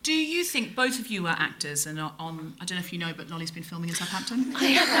at. Do you think both of you are actors and are on, I don't know if you know, but Nolly's been filming in Southampton?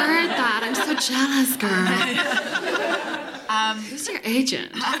 I heard that. I'm so jealous, girl. Who's your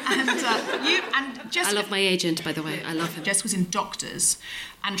agent? And Jessica, I love my agent, by the way. I love him. Jess was in Doctors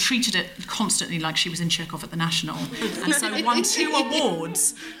and treated it constantly like she was in Chekhov at the National, and so won 2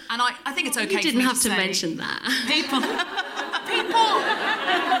 awards. And I think it's okay. You didn't have to say, mention that.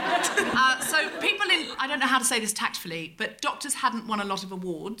 So people in, I don't know how to say this tactfully, but Doctors hadn't won a lot of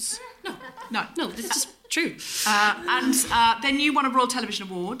awards. No, this is just true. And then you won a Royal Television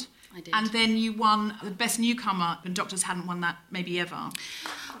Award. I did. And then you won the Best Newcomer, and Doctors hadn't won that maybe ever.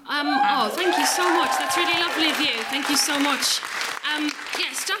 Thank you so much. That's really lovely of you. Thank you so much.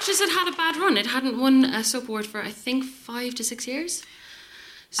 Yes, Doctors had a bad run. It hadn't won a soap award for, I think, 5 to 6 years.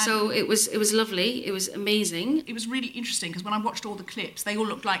 So it was lovely. It was amazing. It was really interesting because when I watched all the clips, they all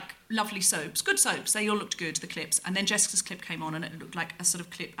looked like lovely soaps, good soaps. They all looked good, the clips. And then Jessica's clip came on and it looked like a sort of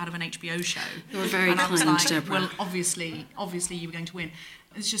clip out of an HBO show. You were very kind, Deborah. Well, obviously you were going to win.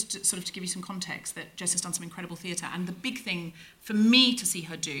 It's just sort of to give you some context that Jess has done some incredible theatre. And the big thing for me to see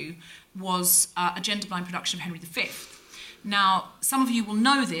her do was a gender-blind production of Henry V. Now, some of you will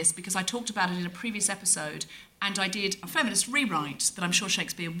know this because I talked about it in a previous episode, and I did a feminist rewrite that I'm sure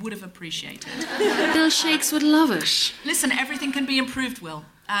Shakespeare would have appreciated. Bill Shakes would love it. Listen, everything can be improved, Will.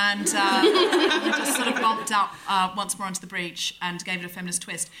 And I just sort of bumped up once more onto the breach and gave it a feminist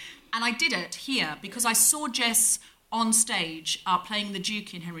twist. And I did it here because I saw Jess on stage playing the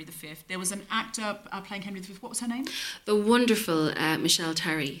Duke in Henry V. There was an actor playing Henry V. What was her name? The wonderful Michelle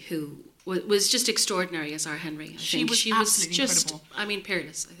Terry, who was just extraordinary as our Henry. She was absolutely incredible. I mean,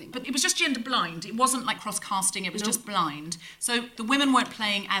 peerless, I think. But it was just gender blind. It wasn't like cross-casting. It was just blind. So the women weren't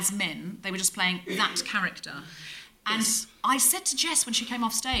playing as men. They were just playing that character. And I said to Jess when she came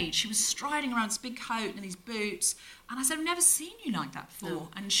off stage, she was striding around this big coat and these boots, And I said, I've never seen you like that before. No.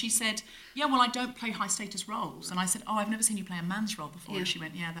 And she said, yeah, well, I don't play high-status roles. And I said, oh, I've never seen you play a man's role before. Yeah. And she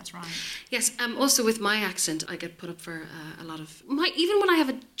went, yeah, that's right. Yes, also with my accent, I get put up for a lot of... even when I have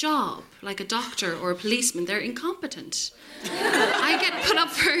a job, like a doctor or a policeman, they're incompetent. I get put up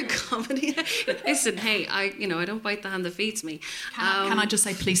for comedy. Listen, hey, I don't bite the hand that feeds me. Can I just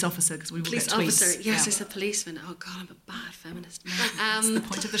say police officer, because we will Police get tweets. officer, yes, I said policeman. Oh, God, I'm a bad feminist. That's the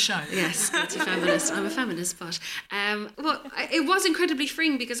point of the show. Yes, anti-feminist. I'm a feminist, but it was incredibly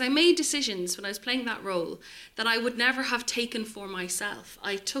freeing because I made decisions when I was playing that role that I would never have taken for myself.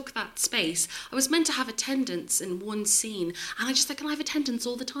 I took that space. I was meant to have attendance in one scene, and I just said, can I have attendance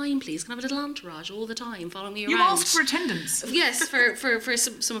all the time, please? Can I have a little entourage all the time following me around? You asked for attendance? Yes, for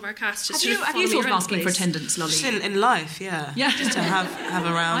some of our cast. Just Have you thought of asking for attendance, Lolly? Just in life, yeah. Just to have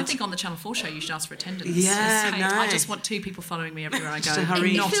around. I think on the Channel 4 show you should ask for attendance. Yeah, Just, hey, nice. I just want 2 people following me everywhere I go. to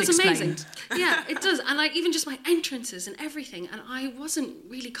hurry. It feels explained. amazing. Yeah, it does. And even just my entrances and everything. And I wasn't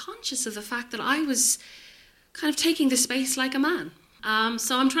really conscious of the fact that I was kind of taking the space like a man.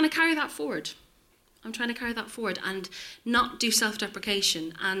 So I'm trying to carry that forward. And not do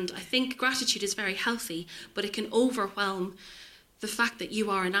self-deprecation. And I think gratitude is very healthy, but it can overwhelm the fact that you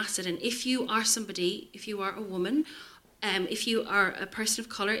are an asset. And if you are somebody, if you are a woman, if you are a person of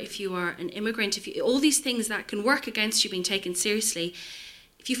colour, if you are an immigrant, all these things that can work against you being taken seriously,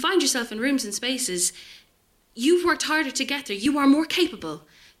 if you find yourself in rooms and spaces, you've worked harder to get there. You are more capable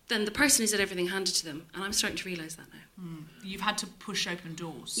than the person who's had everything handed to them. And I'm starting to realise that now. You've had to push open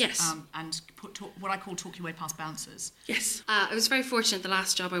doors. Yes. And what I call talk your way past bouncers. Yes. I was very fortunate the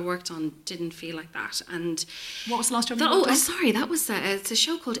last job I worked on didn't feel like that. And what was the last job you worked on? Sorry, that was it's a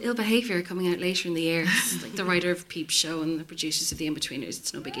show called Ill Behaviour coming out later in the year. It's like the writer of Peep's Show and the producers of The In-Betweeners.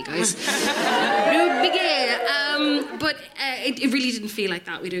 It's no biggie, guys. No biggie. But it really didn't feel like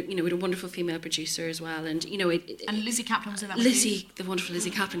that. We had a wonderful female producer as well. And, and Lizzie Kaplan was in that with Lizzie, the wonderful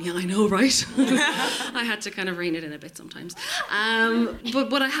Lizzie Kaplan. Yeah, I know, right? I had to kind of rein it in a bit sometimes. But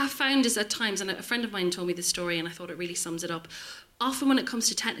what I have found is at times, and a friend of mine told me this story and I thought it really sums it up, often when it comes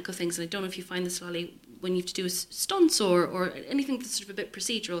to technical things, and I don't know if you find this, Lolly, when you have to do stunts or anything that's sort of a bit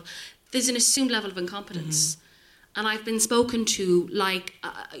procedural, there's an assumed level of incompetence. Mm-hmm. And I've been spoken to like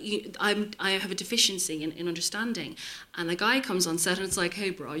I have a deficiency in understanding. And a guy comes on set and it's like,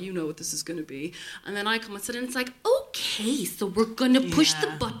 hey, bro, you know what this is going to be. And then I come on set and it's like, okay, so we're going to push the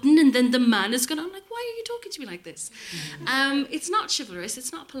button and then the man is going to... I'm like, why are you talking to me like this? Mm-hmm. It's not chivalrous.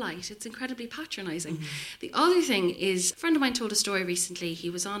 It's not polite. It's incredibly patronising. Mm-hmm. The other thing is, a friend of mine told a story recently. He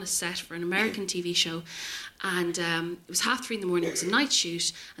was on a set for an American TV show and it was 3:30 in the morning. It was a night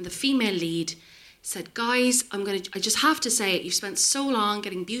shoot and the female lead said, guys, I just have to say it. You've spent so long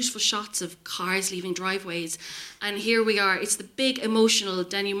getting beautiful shots of cars leaving driveways. And here we are. It's the big emotional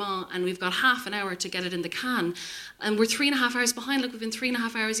denouement and we've got half an hour to get it in the can. And we're 3.5 hours behind. Look, we've been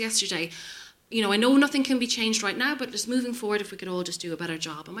 3.5 hours yesterday. I know nothing can be changed right now, but just moving forward, if we could all just do a better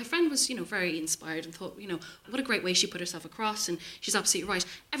job. And my friend was, very inspired and thought, what a great way she put herself across. And she's absolutely right.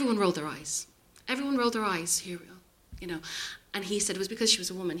 Everyone rolled their eyes. Here we go, And he said it was because she was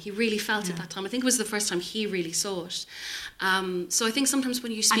a woman. He really felt it that time. I think it was the first time he really saw it. So I think sometimes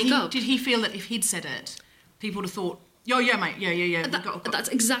when you speak up... Did he feel that if he'd said it, people would have thought, yeah, mate, yeah. That's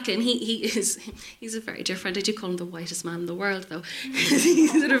exactly, and he's a very dear friend. I do call him the whitest man in the world, though.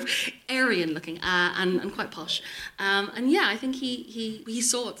 He's sort of Aryan looking and quite posh. And yeah, I think he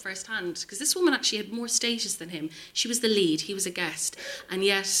saw it firsthand, because this woman actually had more status than him. She was the lead, he was a guest, and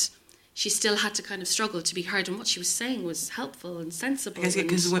yet... she still had to kind of struggle to be heard, and what she was saying was helpful and sensible. I guess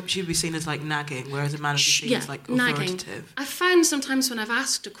because she'd be seen as like nagging, whereas a man would be seen as like authoritative. Nagging. I've found sometimes when I've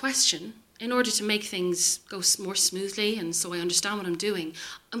asked a question, in order to make things go more smoothly and so I understand what I'm doing,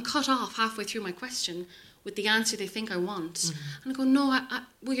 I'm cut off halfway through my question with the answer they think I want. Mm-hmm. And I go, no,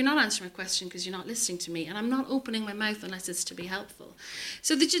 well, you're not answering my question because you're not listening to me, and I'm not opening my mouth unless it's to be helpful.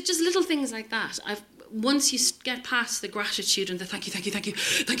 So just little things like that. Once you get past the gratitude and the thank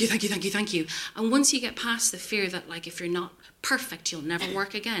you, and once you get past the fear that, like, if you're not perfect, you'll never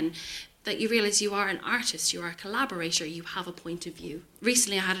work again, that you realise you are an artist, you are a collaborator, you have a point of view.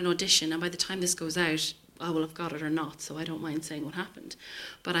 Recently I had an audition, and by the time this goes out, I will have got it or not, so I don't mind saying what happened.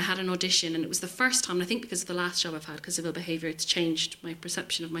 But I had an audition, and it was the first time, and I think because of the last job I've had, because of ill behaviour, it's changed my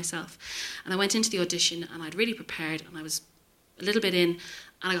perception of myself. And I went into the audition, and I'd really prepared, and I was a little bit in,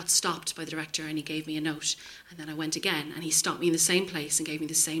 and I got stopped by the director, and he gave me a note. And then I went again, and he stopped me in the same place and gave me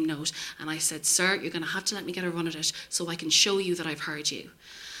the same note. And I said, sir, you're going to have to let me get a run at it so I can show you that I've heard you.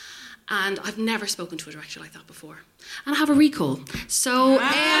 And I've never spoken to a director like that before. And I have a recall. So...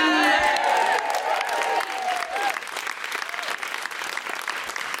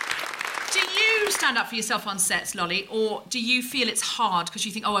 stand up for yourself on sets, Lolly, or do you feel it's hard because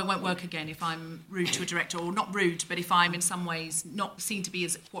you think, oh, I won't work again if I'm rude to a director, or not rude, but if I'm in some ways not seen to be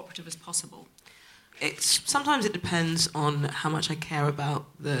as cooperative as possible? Sometimes it depends on how much I care about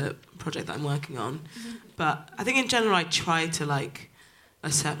the project that I'm working on. Mm-hmm. But I think in general I try to like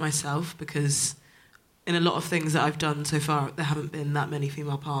assert myself, because in a lot of things that I've done so far there haven't been that many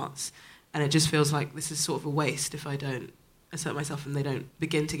female parts, and it just feels like this is sort of a waste if I don't assert myself and they don't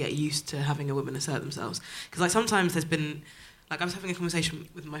begin to get used to having a woman assert themselves. Because like sometimes there's been, like I was having a conversation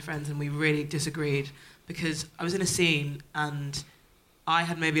with my friends and we really disagreed because I was in a scene and I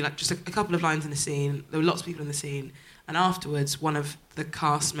had maybe like just a couple of lines in the scene. There were lots of people in the scene, and afterwards one of the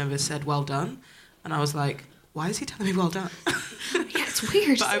cast members said, "Well done," and I was like, "Why is he telling me well done?" Yeah, it's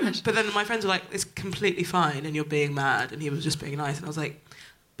weird. But then my friends were like, "It's completely fine, and you're being mad," and he was just being nice, and I was like,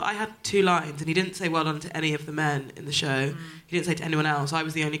 "But I had 2 lines, and he didn't say well done to any of the men in the show. He didn't say to anyone else. I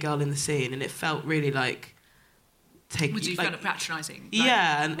was the only girl in the scene, and it felt really like." Would you feel it patronising? Like,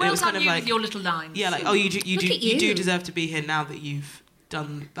 yeah, and well it was kind of like with your little lines. Yeah, like you do deserve to be here now that you've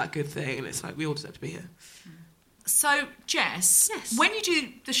done that good thing, and it's like we all deserve to be here. So, Jess, yes. When you do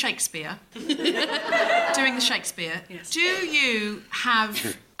the Shakespeare, doing the Shakespeare, yes. do you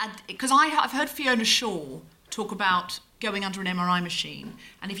have... Because I've heard Fiona Shaw talk about going under an MRI machine,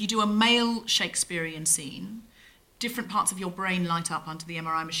 and if you do a male Shakespearean scene, different parts of your brain light up under the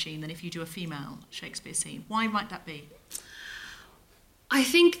MRI machine than if you do a female Shakespeare scene. Why might that be? I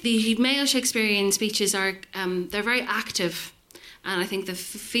think the male Shakespearean speeches are they're very active, and I think the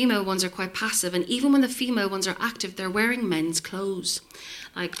female ones are quite passive. And even when the female ones are active, they're wearing men's clothes,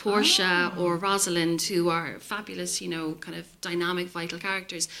 like Portia or Rosalind, who are fabulous, kind of dynamic, vital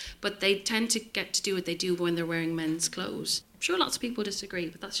characters. But they tend to get to do what they do when they're wearing men's clothes. I'm sure lots of people disagree,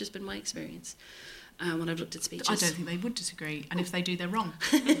 but that's just been my experience. When I've looked at speeches. I don't think they would disagree, and if they do, they're wrong.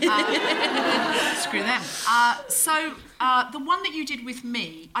 Screw them. So the one that you did with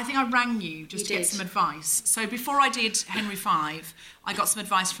me, I think I rang you just to get some advice. So before I did Henry V, I got some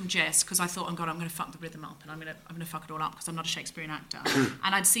advice from Jess, because I thought, oh God, I'm going to fuck the rhythm up, and I'm going to fuck it all up because I'm not a Shakespearean actor.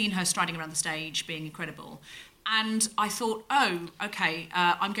 And I'd seen her striding around the stage, being incredible, and I thought, oh, okay,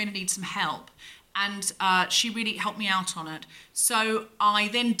 I'm going to need some help. And she really helped me out on it. So I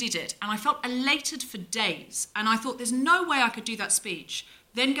then did it, and I felt elated for days. And I thought, there's no way I could do that speech,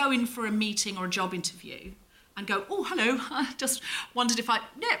 then go in for a meeting or a job interview and go, oh, hello, I just wondered if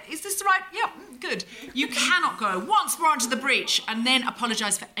is this the right, yeah, good. You cannot go once more onto the breach and then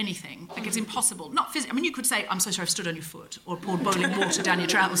apologise for anything. Like, it's impossible. Not physically. I mean, you could say, I'm so sorry, I've stood on your foot, or poured boiling water down your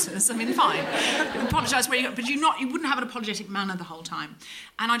trousers. I mean, fine. Apologise where you go, but you wouldn't have an apologetic manner the whole time.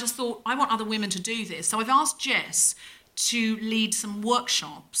 And I just thought, I want other women to do this. So I've asked Jess to lead some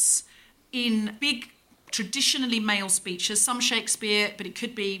workshops in big, traditionally male speeches, some Shakespeare, but it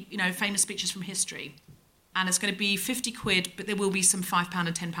could be, famous speeches from history. And it's going to be 50 quid, but there will be some £5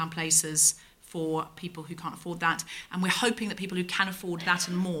 and £10 places for people who can't afford that. And we're hoping that people who can afford that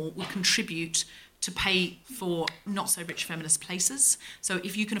and more will contribute to pay for not-so-rich feminist places. So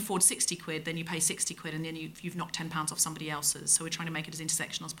if you can afford 60 quid, then you pay 60 quid, and then you've knocked £10 off somebody else's. So we're trying to make it as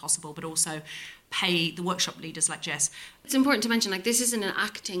intersectional as possible, but also pay the workshop leaders like Jess. It's important to mention, this isn't an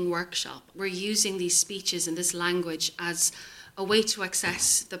acting workshop. We're using these speeches and this language as a way to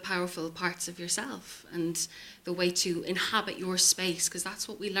access the powerful parts of yourself and the way to inhabit your space, because that's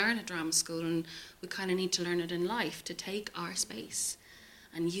what we learn at drama school, and we kind of need to learn it in life, to take our space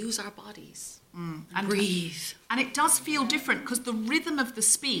and use our bodies and breathe. And it does feel different, because the rhythm of the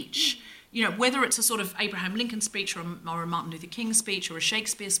speech, whether it's a sort of Abraham Lincoln speech or a Martin Luther King speech or a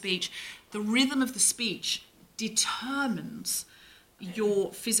Shakespeare speech, the rhythm of the speech determines your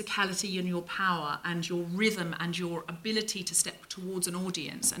physicality and your power and your rhythm and your ability to step towards an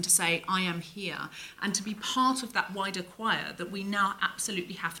audience and to say, I am here, and to be part of that wider choir that we now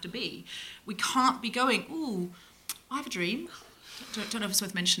absolutely have to be. We can't be going, ooh, I have a dream. Don't know if it's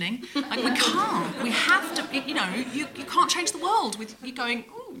worth mentioning. Like, we can't. We have to, you can't change the world with you going,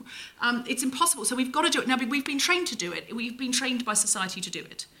 ooh. It's impossible. So we've got to do it. Now, we've been trained to do it. We've been trained by society to do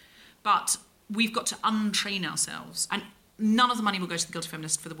it. But we've got to untrain ourselves. And none of the money will go to the Guilty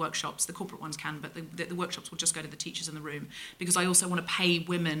Feminist for the workshops. The corporate ones can, but the workshops will just go to the teachers in the room, because I also want to pay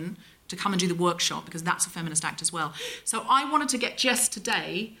women to come and do the workshop, because that's a feminist act as well. So I wanted to get Jess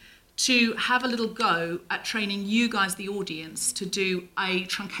today to have a little go at training you guys, the audience, to do a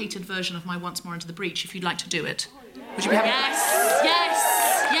truncated version of my Once More Into the Breach, if you'd like to do it. Would you be happy?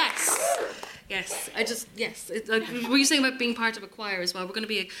 Yes. Were you saying about being part of a choir as well? We're going to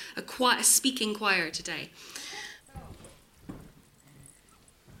be a speaking choir today.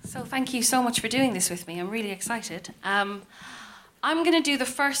 So thank you so much for doing this with me. I'm really excited. I'm going to do the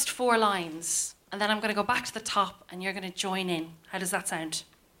first 4 lines and then I'm going to go back to the top and you're going to join in. How does that sound?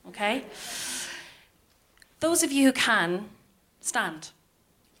 Okay? Those of you who can, stand.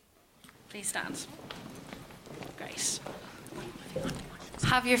 Please stand. Great.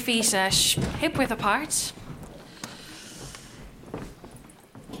 Have your feet hip-width apart.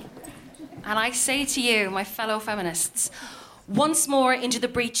 And I say to you, my fellow feminists, once more into the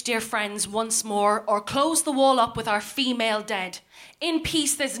breach, dear friends, once more, or close the wall up with our female dead. In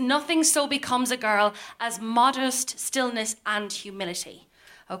peace, there's nothing so becomes a girl as modest stillness and humility.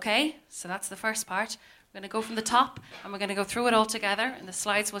 Okay? So that's the first part. We're going to go from the top, and we're going to go through it all together, and the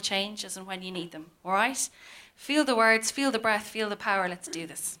slides will change as and when you need them. All right? Feel the words, feel the breath, feel the power. Let's do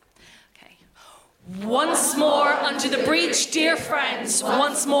this. Okay. Once more unto the breach, dear friends,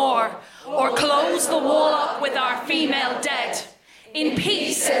 once more, or close the wall up with our female dead. In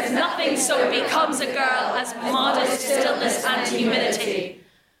peace, there's nothing so becomes a girl as modest stillness and humility.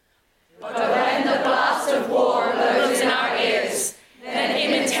 But when the blast of war blows in our ears, then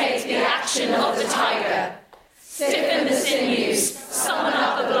imitate the action of the tiger. Stiffen the sinews, summon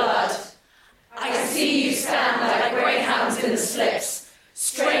up the blood. I see you stand like greyhounds in the slips,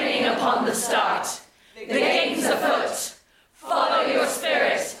 straining upon the start. The game's afoot. Follow your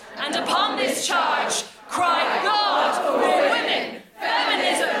spirit, and upon this charge, cry God for women,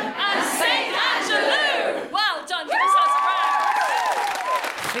 feminism, and St. Angelou! Well done, give yourselves a round.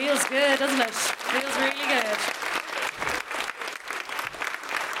 Feels good, doesn't it? Feels really good.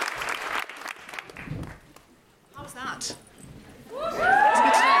 How's that?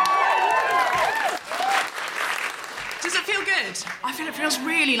 Does it feel good? I feel it feels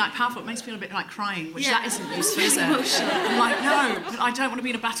really powerful. It makes me feel a bit like crying, which that isn't useful, is it? Emotional. I'm like, no, but I don't want to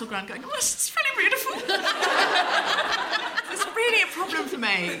be in a battleground going, oh, this is really beautiful. It's really a problem for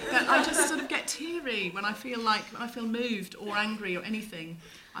me that I just sort of get teary when I feel moved or angry or anything.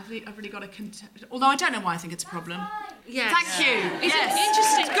 I've really got to although I don't know why I think it's a problem. Yes. Thank you. It's yes.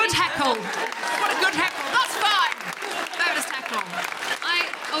 interesting. It's good heckle. What a good heckle. That's fine. Bonus heckle. I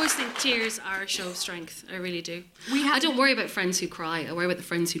always think tears are a show of strength. I really do. I don't worry about friends who cry. I worry about the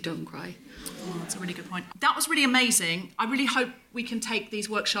friends who don't cry. Oh, that's a really good point. That was really amazing. I really hope we can take these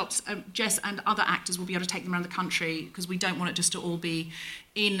workshops. Jess and other actors will be able to take them around the country because we don't want it just to all be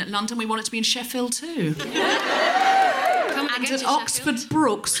in London. We want it to be in Sheffield too. And at Oxford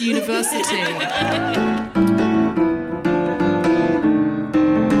Brookes University.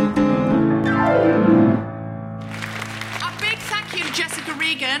 Jessica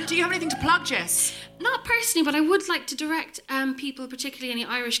Regan. Do you have anything to plug, Jess? Not personally, but I would like to direct people, particularly any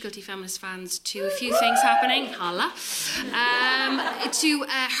Irish Guilty Feminist fans, to a few things happening. Holla. To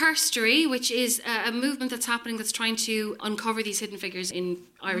Herstory, which is a movement that's happening that's trying to uncover these hidden figures in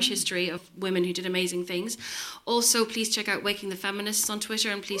Irish history of women who did amazing things. Also, please check out Waking the Feminists on Twitter,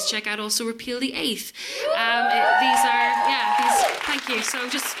 and please check out also Repeal the Eighth. Thank you. So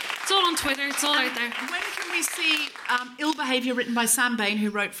just, it's all on Twitter, it's all out there. When can we see Ill Behaviour written by Sam Bain, who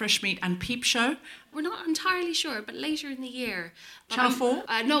wrote Fresh Meat and Peep Show? We're not entirely sure, but later in the year. Channel 4?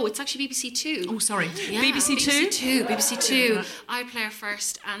 No, it's actually BBC Two. Oh, sorry. Yeah, BBC Two? BBC Two. I play her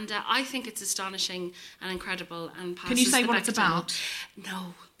first, and I think it's astonishing and incredible and passes. Can you say the what it's about?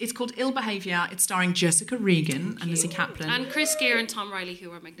 No. It's called Ill Behaviour. It's starring Jessica Regan and Lizzie Kaplan. And Chris Gere and Tom Riley,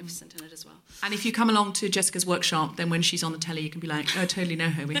 who are magnificent in it as well. And if you come along to Jessica's workshop, then when she's on the telly, you can be like, oh, I totally know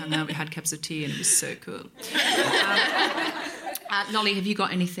her. We had cups of tea and it was so cool. Lolly, have you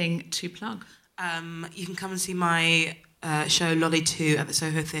got anything to plug? You can come and see my show Lolly 2 at the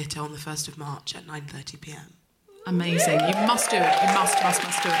Soho Theatre on the 1st of March at 9:30pm. Amazing. You must do it. You must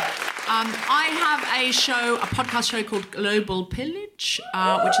do it. I have a podcast show called Global Pillage,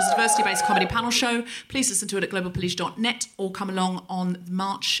 which is a diversity-based comedy panel show. Please listen to it at globalpillage.net or come along on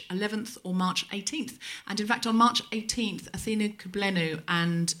March 11th or March 18th. And in fact, on March 18th, Athena Kublenu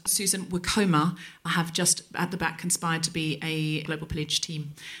and Susan Wikoma have just at the back conspired to be a Global Pillage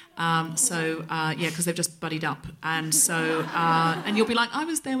team. Because they've just buddied up. And so, and you'll be like, I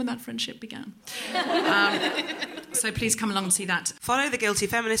was there when that friendship began. So please come along and see that. Follow The Guilty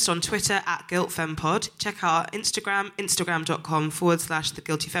Feminist on Twitter at GuiltFemPod. Check our Instagram, instagram.com/The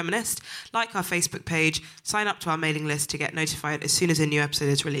Guilty Feminist. Like our Facebook page. Sign up to our mailing list to get notified as soon as a new episode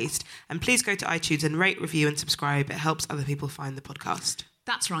is released. And please go to iTunes and rate, review and subscribe. It helps other people find the podcast.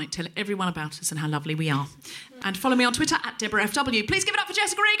 That's right. Tell everyone about us and how lovely we are. And follow me on Twitter at DeborahFW. Please give it up for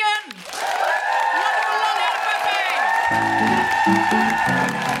Jessica Regan.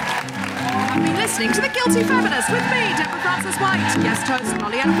 You've been listening to The Guilty Feminist with me, Deborah Frances White, guest host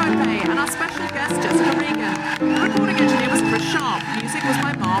Lolly Anafope, and our special guest Jessica Regan. The recording engineer was Deborah Sharp. Music was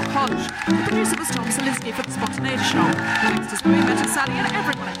by Mark Hodge. The producer was Tom Salinsky for The Spontaneity Show. Thanks to Zoe, Matt and Sally and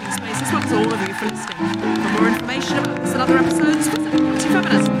everyone at New Space, as well as all of you for listening. For more information about this and other episodes, visit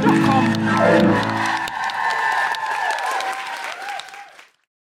guiltyfeminist.com.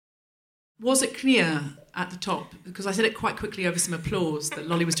 Was it clear at the top, because I said it quite quickly over some applause, that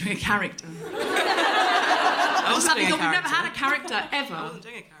Lolly was doing a character? I wasn't doing a We've character. never had a character ever. I wasn't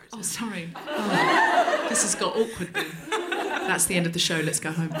doing a character. Oh, sorry. Oh, this has got awkward then. That's the end of the show. Let's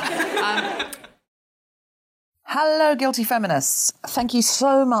go home. Hello, Guilty Feminists. Thank you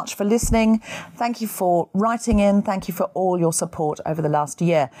so much for listening. Thank you for writing in. Thank you for all your support over the last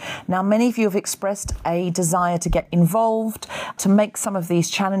year. Now, many of you have expressed a desire to get involved, to make some of these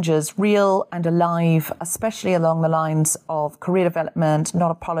challenges real and alive, especially along the lines of career development,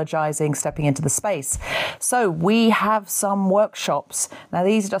 not apologising, stepping into the space. So we have some workshops. Now,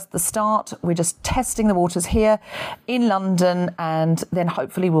 these are just the start. We're just testing the waters here in London, and then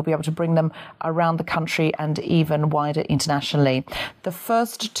hopefully we'll be able to bring them around the country and even wider internationally. The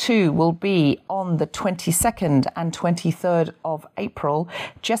first two will be on the 22nd and 23rd of April.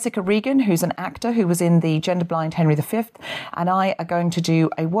 Jessica Regan, who's an actor who was in the Gender Blind Henry V, and I are going to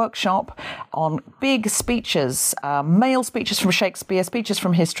do a workshop on big speeches, male speeches from Shakespeare, speeches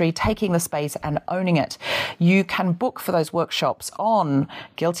from history, taking the space and owning it. You can book for those workshops on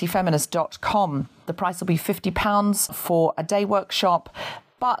guiltyfeminist.com. The price will be £50 for a day workshop,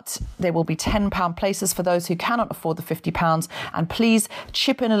 but there will be £10 places for those who cannot afford the £50. And please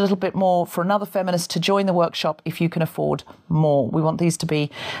chip in a little bit more for another feminist to join the workshop if you can afford more. We want these to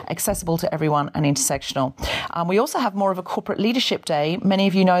be accessible to everyone and intersectional. We also have more of a corporate leadership day. Many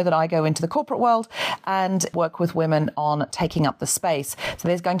of you know that I go into the corporate world and work with women on taking up the space. So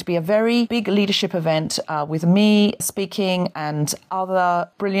there's going to be a very big leadership event with me speaking and other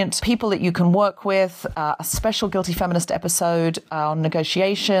brilliant people that you can work with. A special Guilty Feminist episode on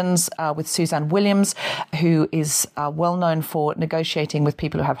negotiations with Suzanne Williams, who is well known for negotiating with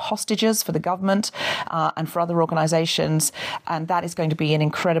people who have hostages for the government and for other organisations. And that is going to be an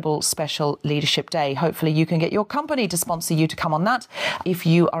incredible special leadership day. Hopefully you can get your company to sponsor you to come on that if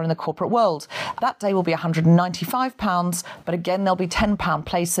you are in the corporate world. That day will be £195, but again, there'll be £10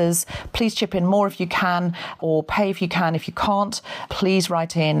 places. Please chip in more if you can, or pay if you can. If you can't, please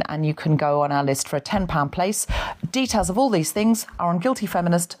write in and you can go on our list for a £10 place. Details of all these things are on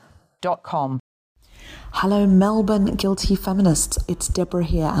guiltyfeminist.com. Hello, Melbourne Guilty Feminists. It's Deborah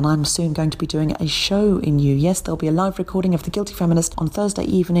here, and I'm soon going to be doing a show in you. Yes, there'll be a live recording of The Guilty Feminist on Thursday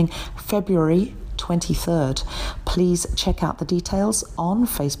evening, February 23rd. Please check out the details on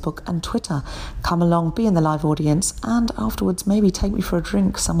Facebook and Twitter. Come along, be in the live audience, and afterwards maybe take me for a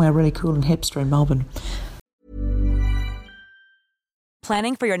drink somewhere really cool and hipster in Melbourne.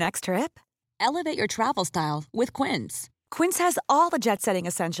 Planning for your next trip? Elevate your travel style with Quince. Quince has all the jet-setting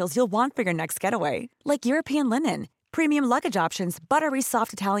essentials you'll want for your next getaway, like European linen, premium luggage options, buttery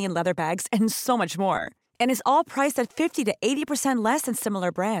soft Italian leather bags, and so much more. And is all priced at 50 to 80% less than similar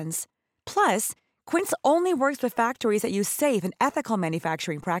brands. Plus, Quince only works with factories that use safe and ethical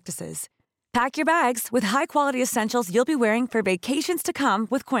manufacturing practices. Pack your bags with high-quality essentials you'll be wearing for vacations to come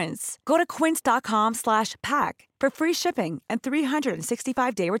with Quince. Go to quince.com/pack for free shipping and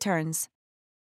 365-day returns.